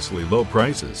ridiculously low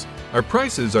prices. Our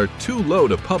prices are too low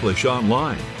to publish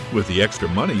online. With the extra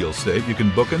money you'll save, you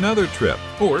can book another trip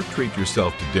or treat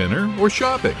yourself to dinner or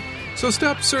shopping. So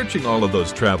stop searching all of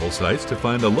those travel sites to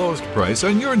find the lowest price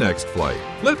on your next flight.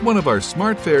 Let one of our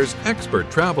SmartFares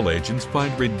expert travel agents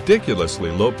find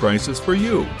ridiculously low prices for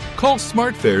you. Call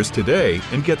SmartFares today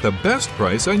and get the best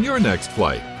price on your next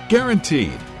flight.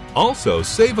 Guaranteed. Also,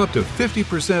 save up to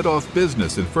 50% off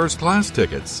business and first-class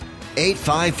tickets.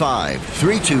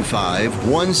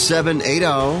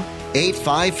 855-325-1780.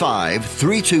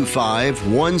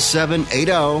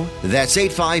 855-325-1780. That's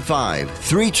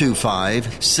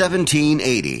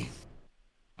 855-325-1780.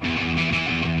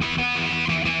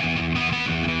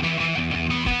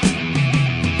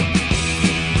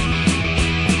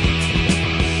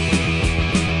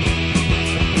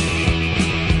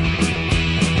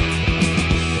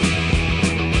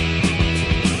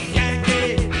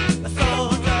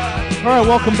 right,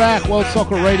 welcome back. World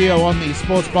Soccer Radio on the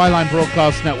Sports Byline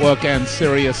Broadcast Network and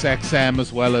Sirius XM,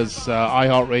 as well as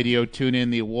iHeartRadio,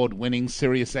 TuneIn, the award-winning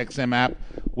Sirius XM app.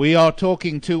 We are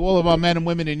talking to all of our men and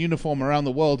women in uniform around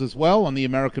the world as well on the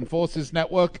American Forces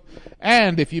Network.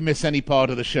 And if you miss any part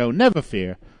of the show, never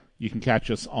fear. You can catch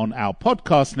us on our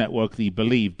podcast network, the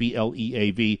Believe,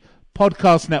 B-L-E-A-V,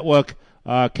 podcast network.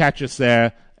 Catch us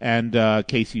there, and in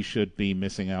case you should be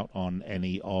missing out on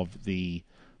any of the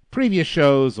previous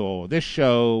shows or this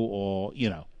show or,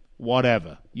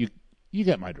 whatever. You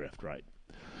get my drift, right?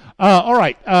 All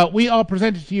right. We are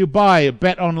presented to you by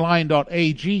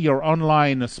betonline.ag, your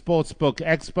online sportsbook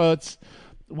experts.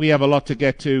 We have a lot to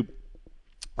get to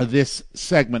this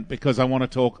segment because I want to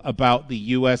talk about the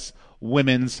U.S.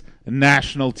 women's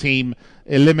national team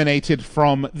eliminated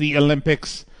from the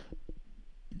Olympics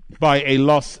by a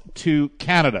loss to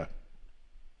Canada.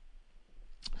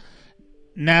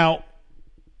 Now,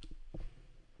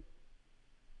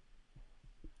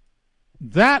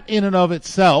 that in and of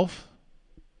itself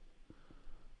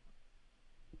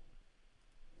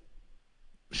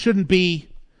shouldn't be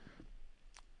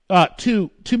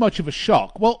too much of a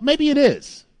shock. Well, maybe it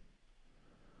is.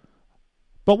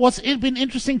 But what's been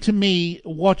interesting to me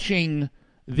watching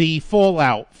the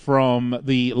fallout from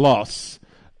the loss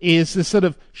is the sort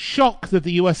of shock that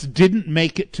the U.S. didn't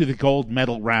make it to the gold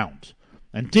medal round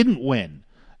and didn't win.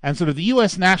 And sort of the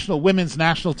U.S. women's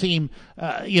national team,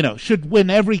 should win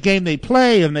every game they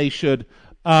play, and they should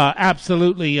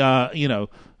absolutely, dominate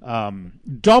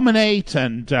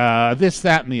and this,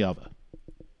 that, and the other.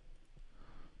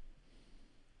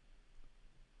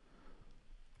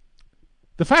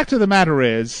 The fact of the matter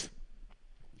is,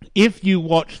 if you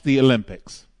watch the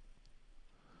Olympics,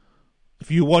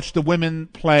 if you watch the women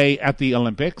play at the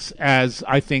Olympics, as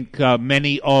I think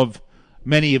many of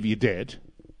you did,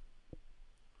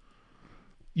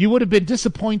 you would have been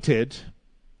disappointed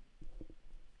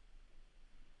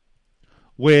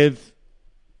with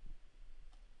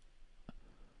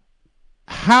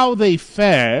how they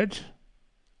fared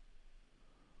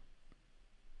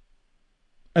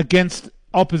against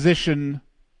opposition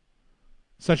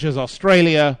such as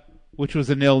Australia, which was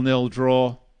a 0-0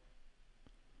 draw.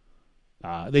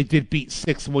 They did beat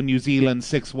 6-1 New Zealand,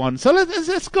 6-1. So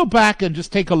let's go back and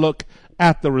just take a look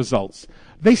at the results.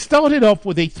 They started off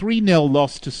with a 3-0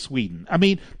 loss to Sweden. I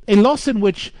mean, a loss in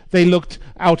which they looked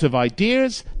out of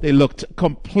ideas, they looked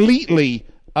completely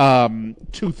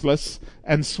toothless,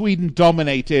 and Sweden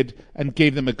dominated and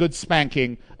gave them a good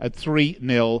spanking at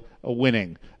 3-0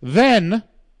 winning. Then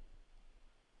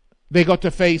they got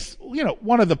to face,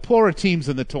 one of the poorer teams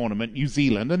in the tournament, New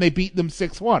Zealand, and they beat them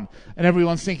 6-1. And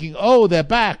everyone's thinking, oh, they're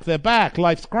back,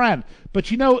 life's grand.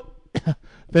 But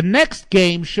the next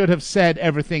game should have said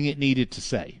everything it needed to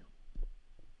say.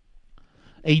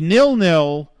 A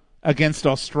 0-0 against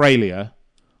Australia,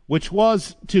 which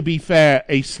was, to be fair,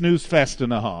 a snooze fest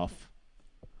and a half.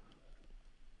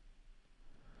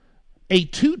 A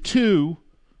 2-2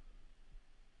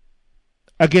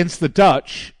 against the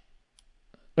Dutch,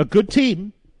 a good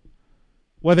team,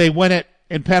 where they win it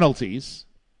in penalties.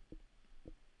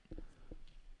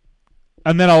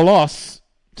 And then a loss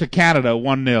to Canada,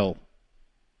 1-0.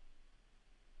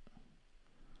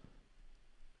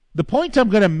 The point I'm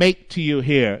going to make to you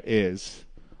here is,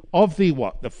 of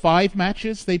the 5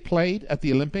 matches they played at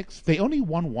the Olympics, they only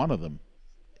won one of them.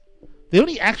 They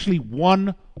only actually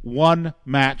won one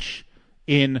match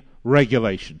in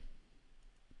regulation.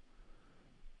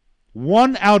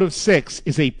 1 out of 6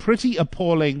 is a pretty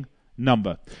appalling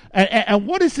number. And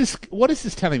what is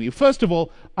this telling me? First of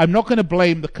all, I'm not going to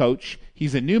blame the coach.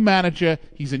 He's a new manager.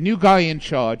 He's a new guy in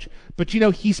charge. But,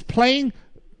 he's playing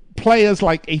players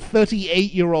like a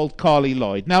 38-year-old Carly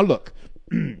Lloyd. Now, look,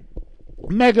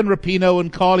 Megan Rapinoe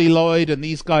and Carly Lloyd and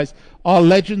these guys are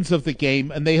legends of the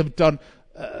game, and they have done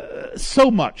so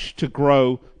much to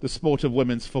grow the sport of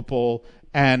women's football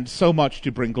and so much to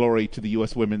bring glory to the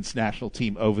U.S. women's national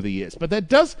team over the years. But there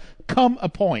does come a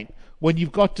point when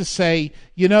you've got to say,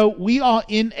 we are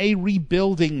in a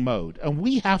rebuilding mode, and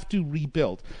we have to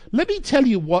rebuild. Let me tell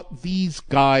you what these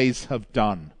guys have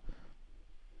done.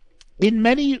 In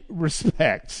many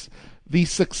respects, the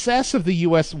success of the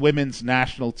U.S. women's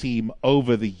national team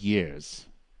over the years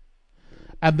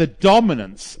and the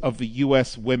dominance of the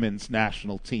U.S. women's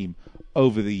national team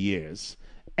over the years,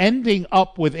 ending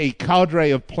up with a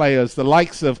cadre of players, the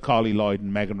likes of Carly Lloyd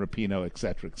and Megan Rapinoe,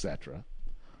 etc.,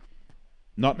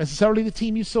 not necessarily the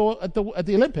team you saw at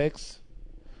the Olympics,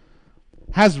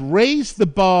 has raised the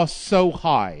bar so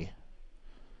high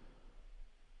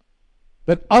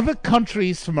that other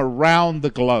countries from around the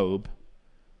globe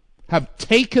have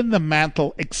taken the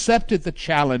mantle, accepted the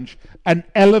challenge, and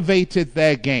elevated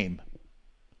their game.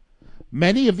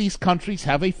 Many of these countries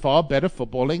have a far better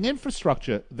footballing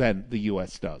infrastructure than the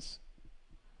US does.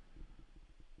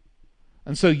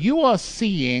 And so you are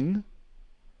seeing,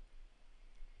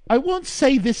 I won't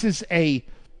say this is a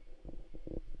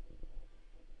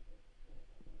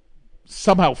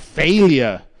somehow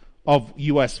failure of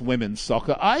US women's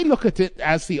soccer. I look at it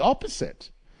as the opposite.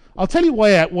 I'll tell you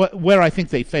where I think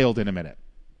they failed in a minute.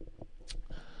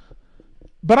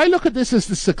 But I look at this as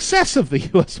the success of the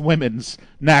US women's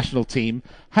national team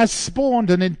has spawned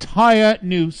an entire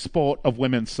new sport of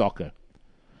women's soccer.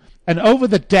 And over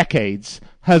the decades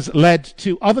has led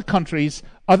to other countries,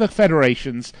 other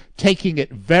federations taking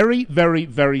it very, very,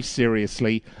 very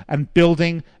seriously and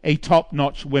building a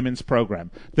top-notch women's program.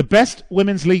 The best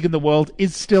women's league in the world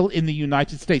is still in the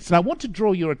United States. And I want to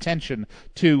draw your attention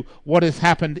to what has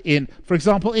happened in, for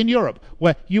example, in Europe,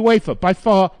 where UEFA, by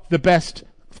far the best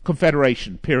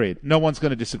confederation, period. No one's going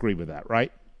to disagree with that,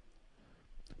 right?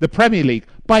 The Premier League,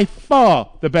 by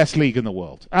far the best league in the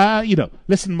world.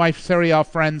 Listen, my Serie A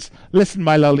friends, listen,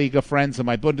 my La Liga friends and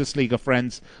my Bundesliga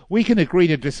friends. We can agree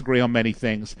to disagree on many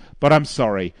things, but I'm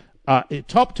sorry.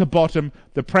 Top to bottom,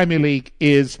 the Premier League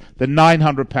is the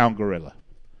 900-pound gorilla.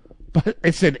 But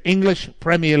it's an English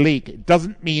Premier League. It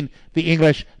doesn't mean the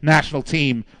English national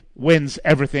team wins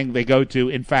everything they go to.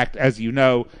 In fact, as you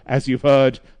know, as you've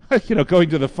heard, going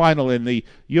to the final in the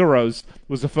Euros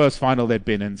was the first final they'd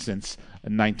been in since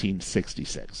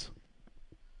 1966.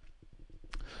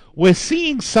 We're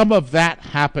seeing some of that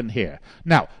happen here.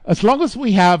 Now, as long as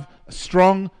we have a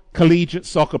strong collegiate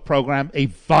soccer program, a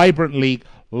vibrant league,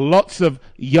 lots of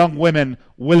young women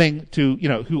willing to,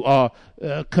 who are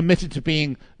committed to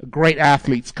being great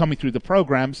athletes coming through the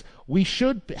programs, we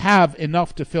should have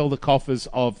enough to fill the coffers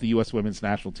of the U.S. women's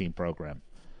national team program.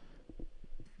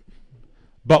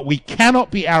 But we cannot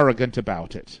be arrogant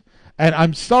about it. And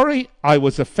I'm sorry, I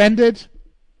was offended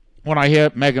when I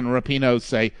hear Megan Rapinoe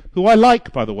say, who I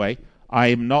like, by the way, I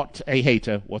am not a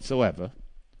hater whatsoever,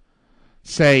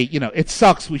 say, it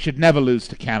sucks, we should never lose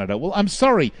to Canada. Well, I'm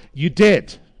sorry, you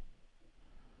did.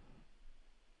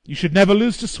 You should never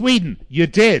lose to Sweden. You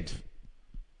did.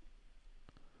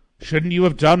 Shouldn't you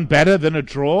have done better than a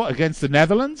draw against the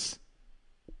Netherlands?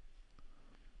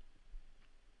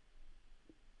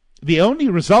 The only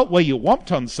result where you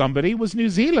whomped on somebody was New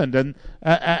Zealand, and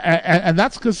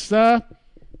that's because,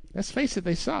 let's face it,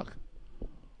 they suck.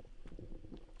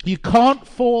 You can't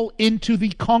fall into the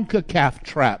CONCACAF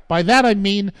trap. By that I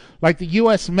mean like the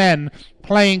U.S. men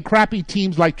playing crappy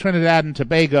teams like Trinidad and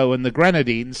Tobago and the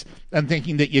Grenadines and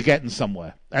thinking that you're getting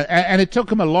somewhere. And it took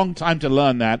them a long time to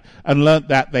learn that, and learnt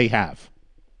that they have.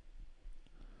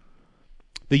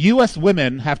 The U.S.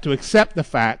 women have to accept the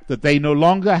fact that they no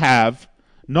longer have,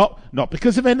 not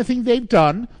because of anything they've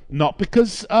done, not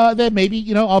because they're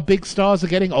maybe, our big stars are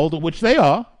getting older, which they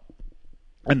are,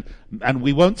 and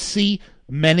we won't see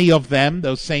many of them,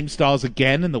 those same stars,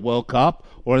 again in the World Cup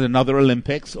or in another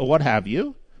Olympics or what have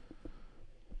you.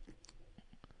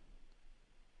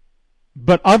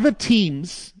 But other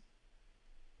teams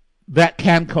that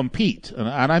can compete, and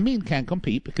I mean can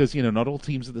compete because, not all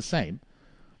teams are the same,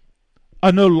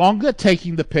 are no longer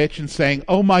taking the pitch and saying,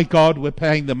 oh my God, we're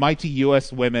playing the mighty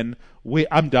U.S. women,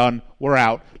 I'm done, we're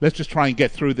out, let's just try and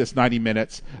get through this 90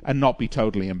 minutes and not be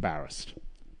totally embarrassed.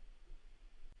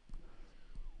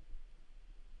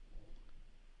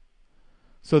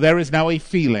 So there is now a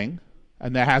feeling,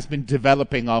 and there has been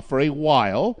developing for a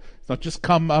while, it's not just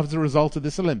come as a result of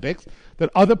this Olympics, that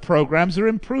other programs are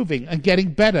improving and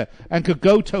getting better and could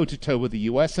go toe-to-toe with the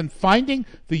U.S. and finding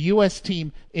the U.S.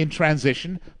 team in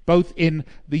transition, both in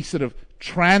the sort of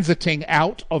transiting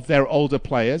out of their older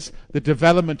players, the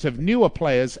development of newer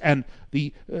players, and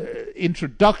the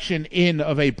introduction in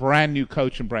of a brand new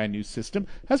coach and brand new system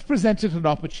has presented an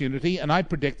opportunity, and I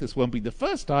predict this won't be the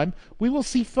first time we will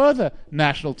see further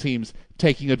national teams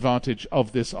taking advantage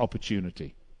of this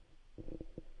opportunity.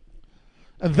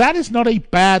 And that is not a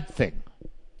bad thing.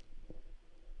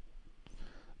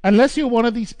 Unless you're one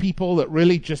of these people that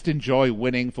really just enjoy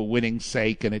winning for winning's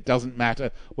sake, and it doesn't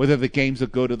matter whether the games are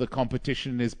good or the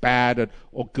competition is bad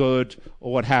or good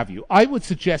or what have you. I would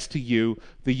suggest to you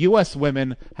the U.S.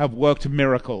 women have worked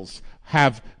miracles,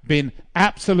 have been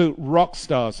absolute rock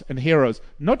stars and heroes,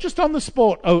 not just on the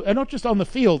sport, and not just on the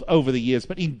field over the years,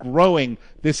 but in growing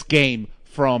this game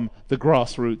from the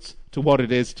grassroots to what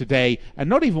it is today, and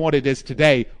not even what it is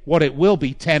today, what it will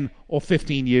be 10 or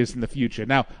 15 years in the future.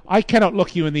 Now, I cannot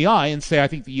look you in the eye and say I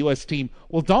think the U.S. team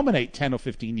will dominate 10 or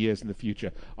 15 years in the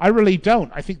future. I really don't.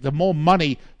 I think the more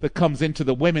money that comes into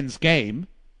the women's game,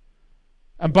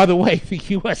 And by the way, the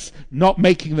U.S. not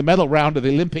making the medal round of the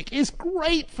Olympic is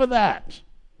great for that.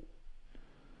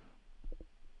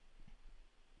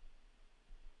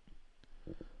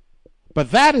 But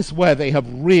that is where they have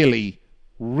really,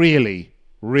 really,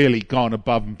 really gone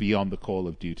above and beyond the call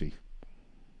of duty.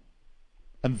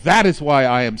 And that is why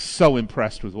I am so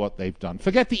impressed with what they've done.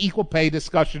 Forget the equal pay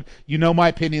discussion. You know my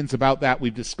opinions about that.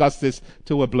 We've discussed this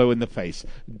till we're blue in the face.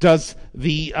 Does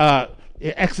the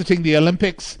exiting the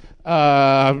Olympics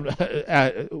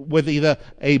with either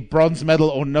a bronze medal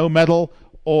or no medal,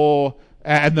 or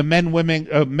and the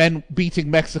men beating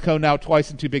Mexico now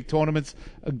twice in two big tournaments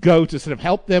go to sort of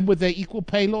help them with their equal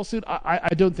pay lawsuit? I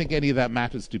don't think any of that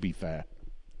matters, to be fair.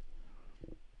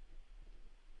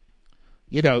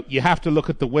 You know, you have to look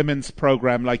at the women's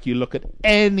program like you look at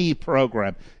any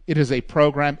program. It is a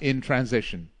program in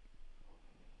transition.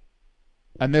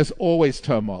 And there's always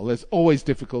turmoil. There's always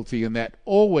difficulty, and that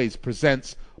always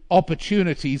presents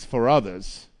opportunities for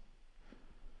others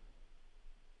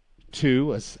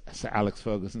to, as Alex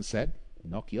Ferguson said,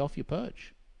 knock you off your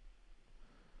perch.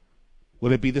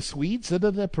 Will it be the Swedes that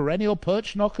are the perennial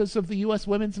perch knockers of the U.S.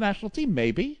 women's national team?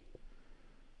 Maybe.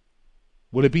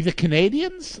 Will it be the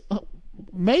Canadians?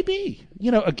 Maybe.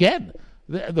 You know, again,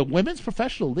 the Women's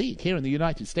Professional League here in the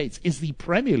United States is the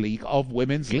Premier League of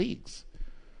women's leagues.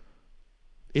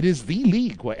 It is the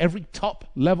league where every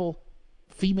top-level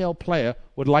female player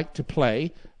would like to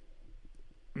play.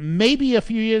 Maybe a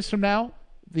few years from now,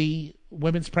 the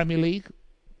Women's Premier League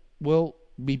will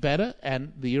be better,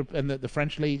 and the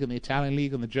French League and the Italian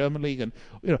League and the German League, and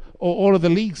you know, all of the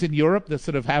leagues in Europe that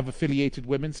sort of have affiliated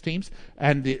women's teams,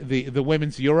 and the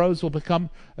Women's Euros will become,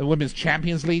 the Women's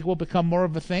Champions League will become more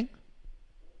of a thing.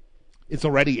 It's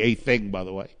already a thing, by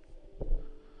the way.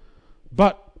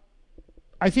 But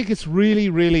I think it's really,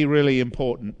 really, really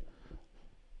important,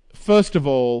 first of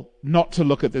all, not to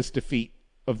look at this defeat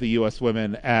of the U.S.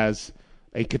 women as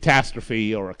a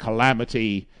catastrophe or a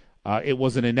calamity. It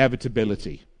was an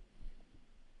inevitability.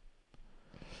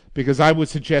 Because I would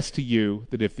suggest to you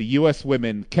that if the U.S.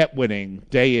 women kept winning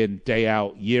day in, day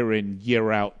out, year in,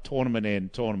 year out, tournament in,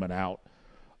 tournament out,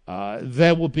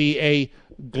 there will be a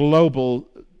global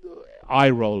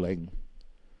eye-rolling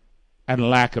and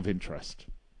lack of interest.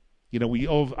 You know,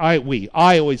 I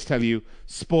always tell you,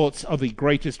 sports are the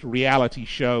greatest reality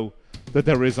show that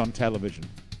there is on television.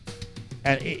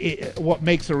 And what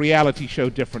makes a reality show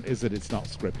different is that it's not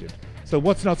scripted. So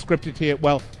what's not scripted here?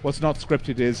 Well, what's not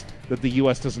scripted is that the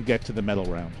U.S. doesn't get to the medal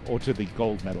round, or to the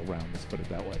gold medal round, let's put it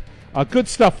that way. Good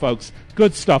stuff, folks.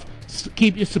 Good stuff.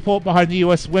 Keep your support behind the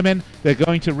U.S. women. They're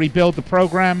going to rebuild the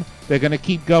program. They're going to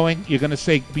keep going. You're going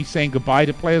to be saying goodbye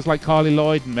to players like Carly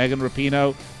Lloyd and Megan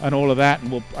Rapinoe and all of that,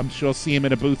 and we'll, I'm sure, see him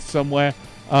in a booth somewhere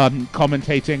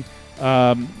commentating.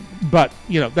 But,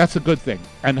 you know, that's a good thing.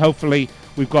 And hopefully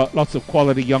we've got lots of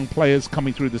quality young players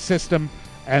coming through the system,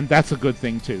 and that's a good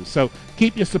thing too. So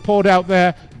keep your support out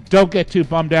there. Don't get too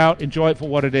bummed out. Enjoy it for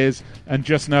what it is. And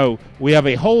just know we have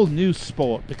a whole new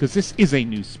sport, because this is a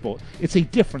new sport. It's a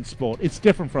different sport. It's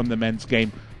different from the men's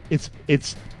game. It's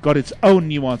got its own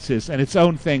nuances and its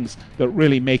own things that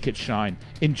really make it shine.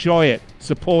 Enjoy it.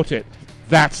 Support it.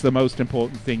 That's the most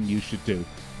important thing you should do.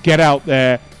 Get out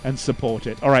there and support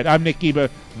it. All right, I'm Nick Geber.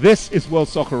 This is World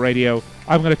Soccer Radio.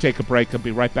 I'm going to take a break. I'll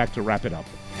be right back to wrap it up.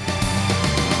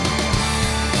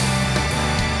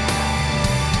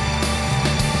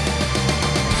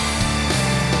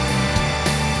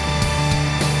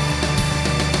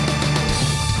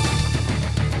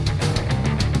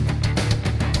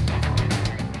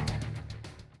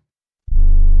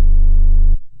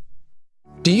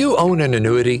 Do you own an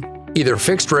annuity, either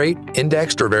fixed rate,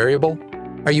 indexed, or variable?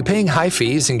 Are you paying high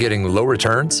fees and getting low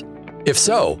returns? If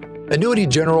so, Annuity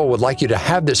General would like you to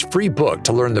have this free book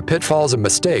to learn the pitfalls and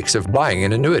mistakes of buying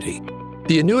an annuity.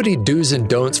 The Annuity Do's and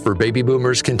Don'ts for Baby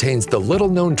Boomers contains the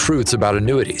little-known truths about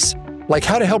annuities, like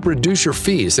how to help reduce your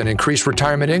fees and increase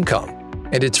retirement income.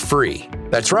 And it's free.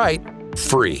 That's right,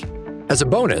 free. As a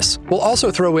bonus, we'll also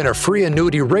throw in a free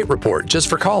annuity rate report just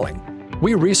for calling.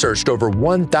 We researched over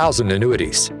 1,000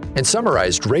 annuities and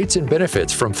summarized rates and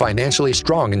benefits from financially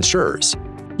strong insurers.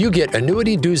 You get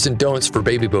Annuity Do's and Don'ts for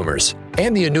Baby Boomers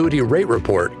and the Annuity Rate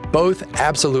Report, both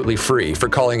absolutely free, for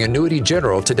calling Annuity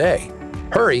General today.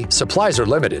 Hurry, supplies are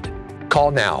limited. Call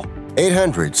now.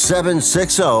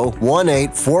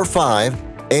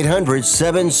 800-760-1845.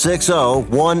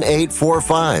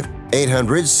 800-760-1845.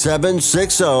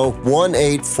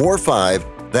 800-760-1845.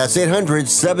 That's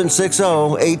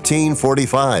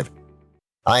 800-760-1845.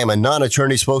 I am a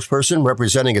non-attorney spokesperson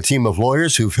representing a team of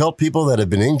lawyers who've helped people that have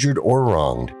been injured or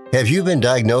wronged. Have you been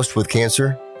diagnosed with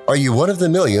cancer? Are you one of the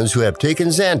millions who have taken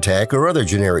Zantac or other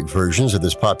generic versions of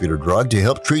this popular drug to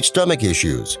help treat stomach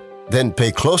issues? Then pay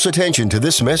close attention to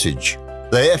this message.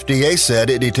 The FDA said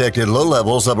it detected low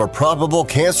levels of a probable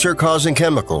cancer-causing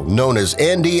chemical known as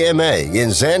NDMA in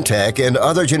Zantac and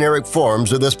other generic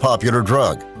forms of this popular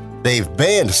drug. They've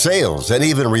banned sales and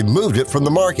even removed it from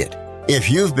the market.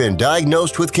 If you've been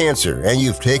diagnosed with cancer and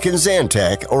you've taken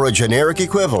Zantac or a generic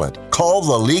equivalent, call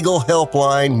the legal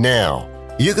helpline now.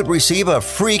 You could receive a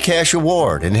free cash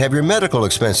award and have your medical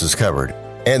expenses covered.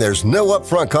 And there's no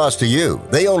upfront cost to you.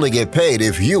 They only get paid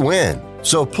if you win.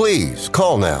 So please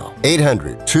call now.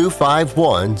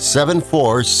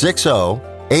 800-251-7460.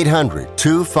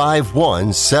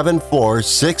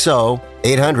 800-251-7460.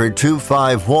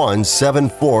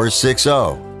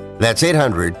 800-251-7460. That's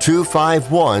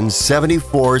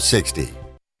 800-251-7460.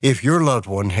 If your loved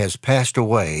one has passed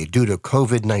away due to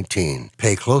COVID-19,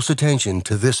 pay close attention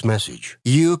to this message.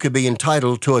 You could be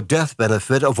entitled to a death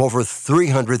benefit of over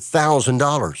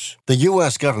 $300,000. The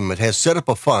U.S. government has set up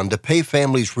a fund to pay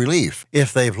families relief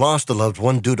if they've lost a loved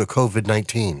one due to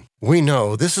COVID-19. We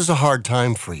know this is a hard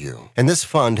time for you, and this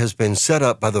fund has been set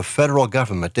up by the federal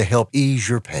government to help ease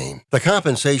your pain. The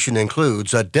compensation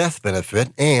includes a death benefit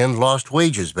and lost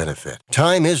wages benefit.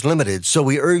 Time is limited, so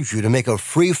we urge you to make a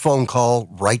free phone call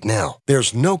right now.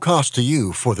 There's no cost to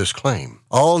you for this claim.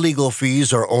 All legal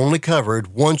fees are only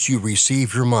covered once you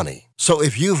receive your money. So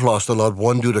if you've lost a loved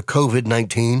one due to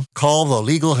COVID-19, call the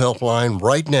legal helpline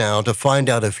right now to find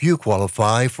out if you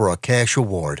qualify for a cash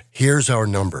award. Here's our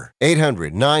number: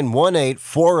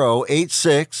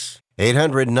 800-918-4086.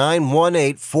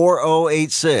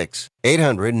 800-918-4086.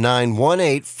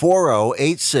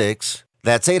 800-918-4086.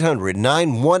 That's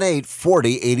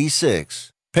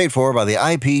 800-918-4086. Paid for by the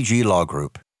IPG Law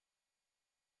Group.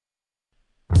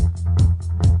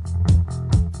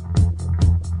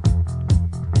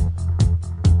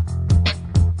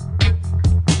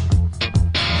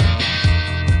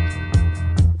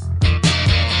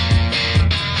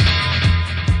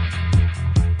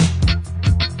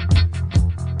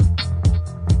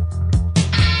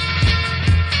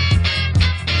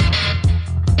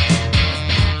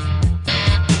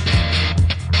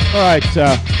 All right,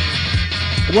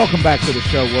 welcome back to the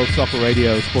show, World Soccer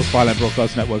Radio, Sports Byline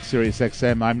Broadcast Network, Sirius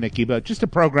XM. I'm Nick Ebert. Just a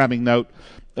programming note.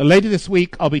 Later this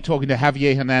week, I'll be talking to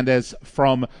Javier Hernandez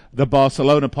from the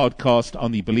Barcelona podcast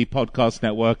on the Believe Podcast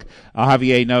Network.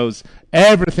 Javier knows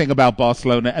everything about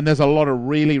Barcelona, and there's a lot of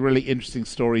really, really interesting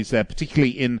stories there,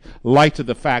 particularly in light of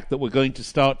the fact that we're going to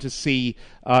start to see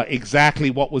exactly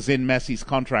what was in Messi's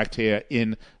contract here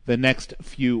in the next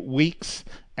few weeks.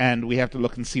 And we have to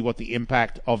look and see what the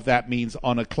impact of that means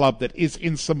on a club that is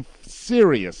in some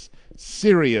serious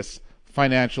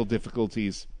financial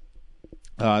difficulties,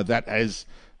 that has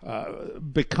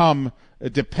become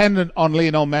dependent on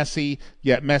Lionel Messi,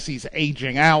 yet Messi's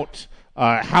aging out.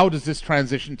 How does this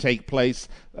transition take place?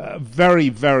 Very,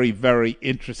 very, very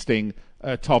interesting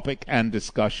topic and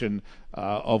discussion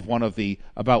about one of the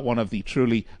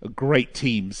truly great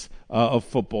teams of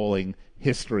footballing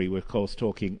history. We're, of course,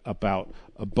 talking about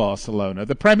Barcelona.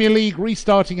 The Premier League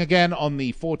restarting again on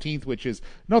the 14th, which is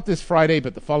not this Friday,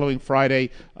 but the following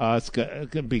Friday. It's going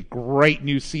to be a great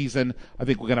new season. I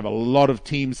think we're going to have a lot of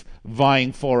teams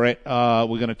vying for it. We're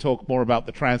going to talk more about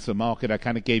the transfer market. I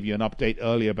kind of gave you an update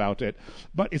earlier about it.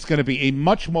 But it's going to be a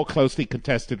much more closely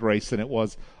contested race than it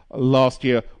was last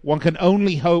year. One can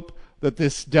only hope that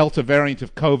this Delta variant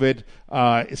of COVID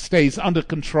stays under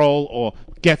control or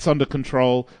gets under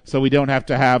control, so we don't have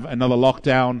to have another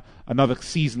lockdown, another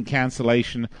season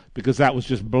cancellation, because that was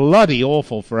just bloody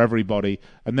awful for everybody,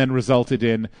 and then resulted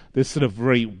in this sort of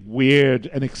very weird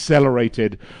and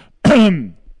accelerated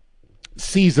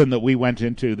season that we went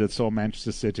into that saw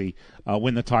Manchester City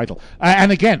win the title.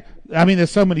 And again, I mean, there's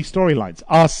so many storylines.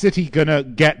 Are City going to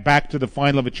get back to the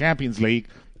final of a Champions League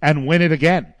and win it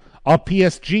again? Are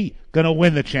PSG going to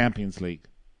win the Champions League?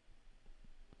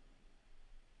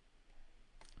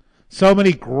 So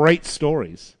many great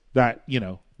stories that,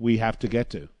 we have to get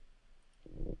to.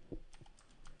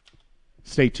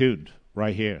 Stay tuned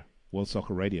right here, World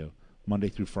Soccer Radio, Monday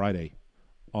through Friday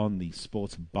on the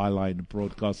Sports Byline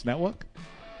Broadcast Network.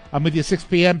 I'm with you 6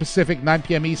 p.m. Pacific, 9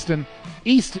 p.m. Eastern,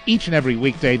 each and every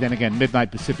weekday, then again,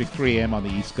 midnight Pacific, 3 a.m. on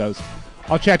the East Coast.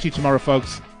 I'll chat to you tomorrow,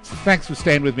 folks. Thanks for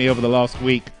staying with me over the last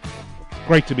week.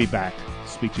 Great to be back.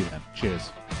 Speak to you then.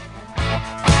 Cheers.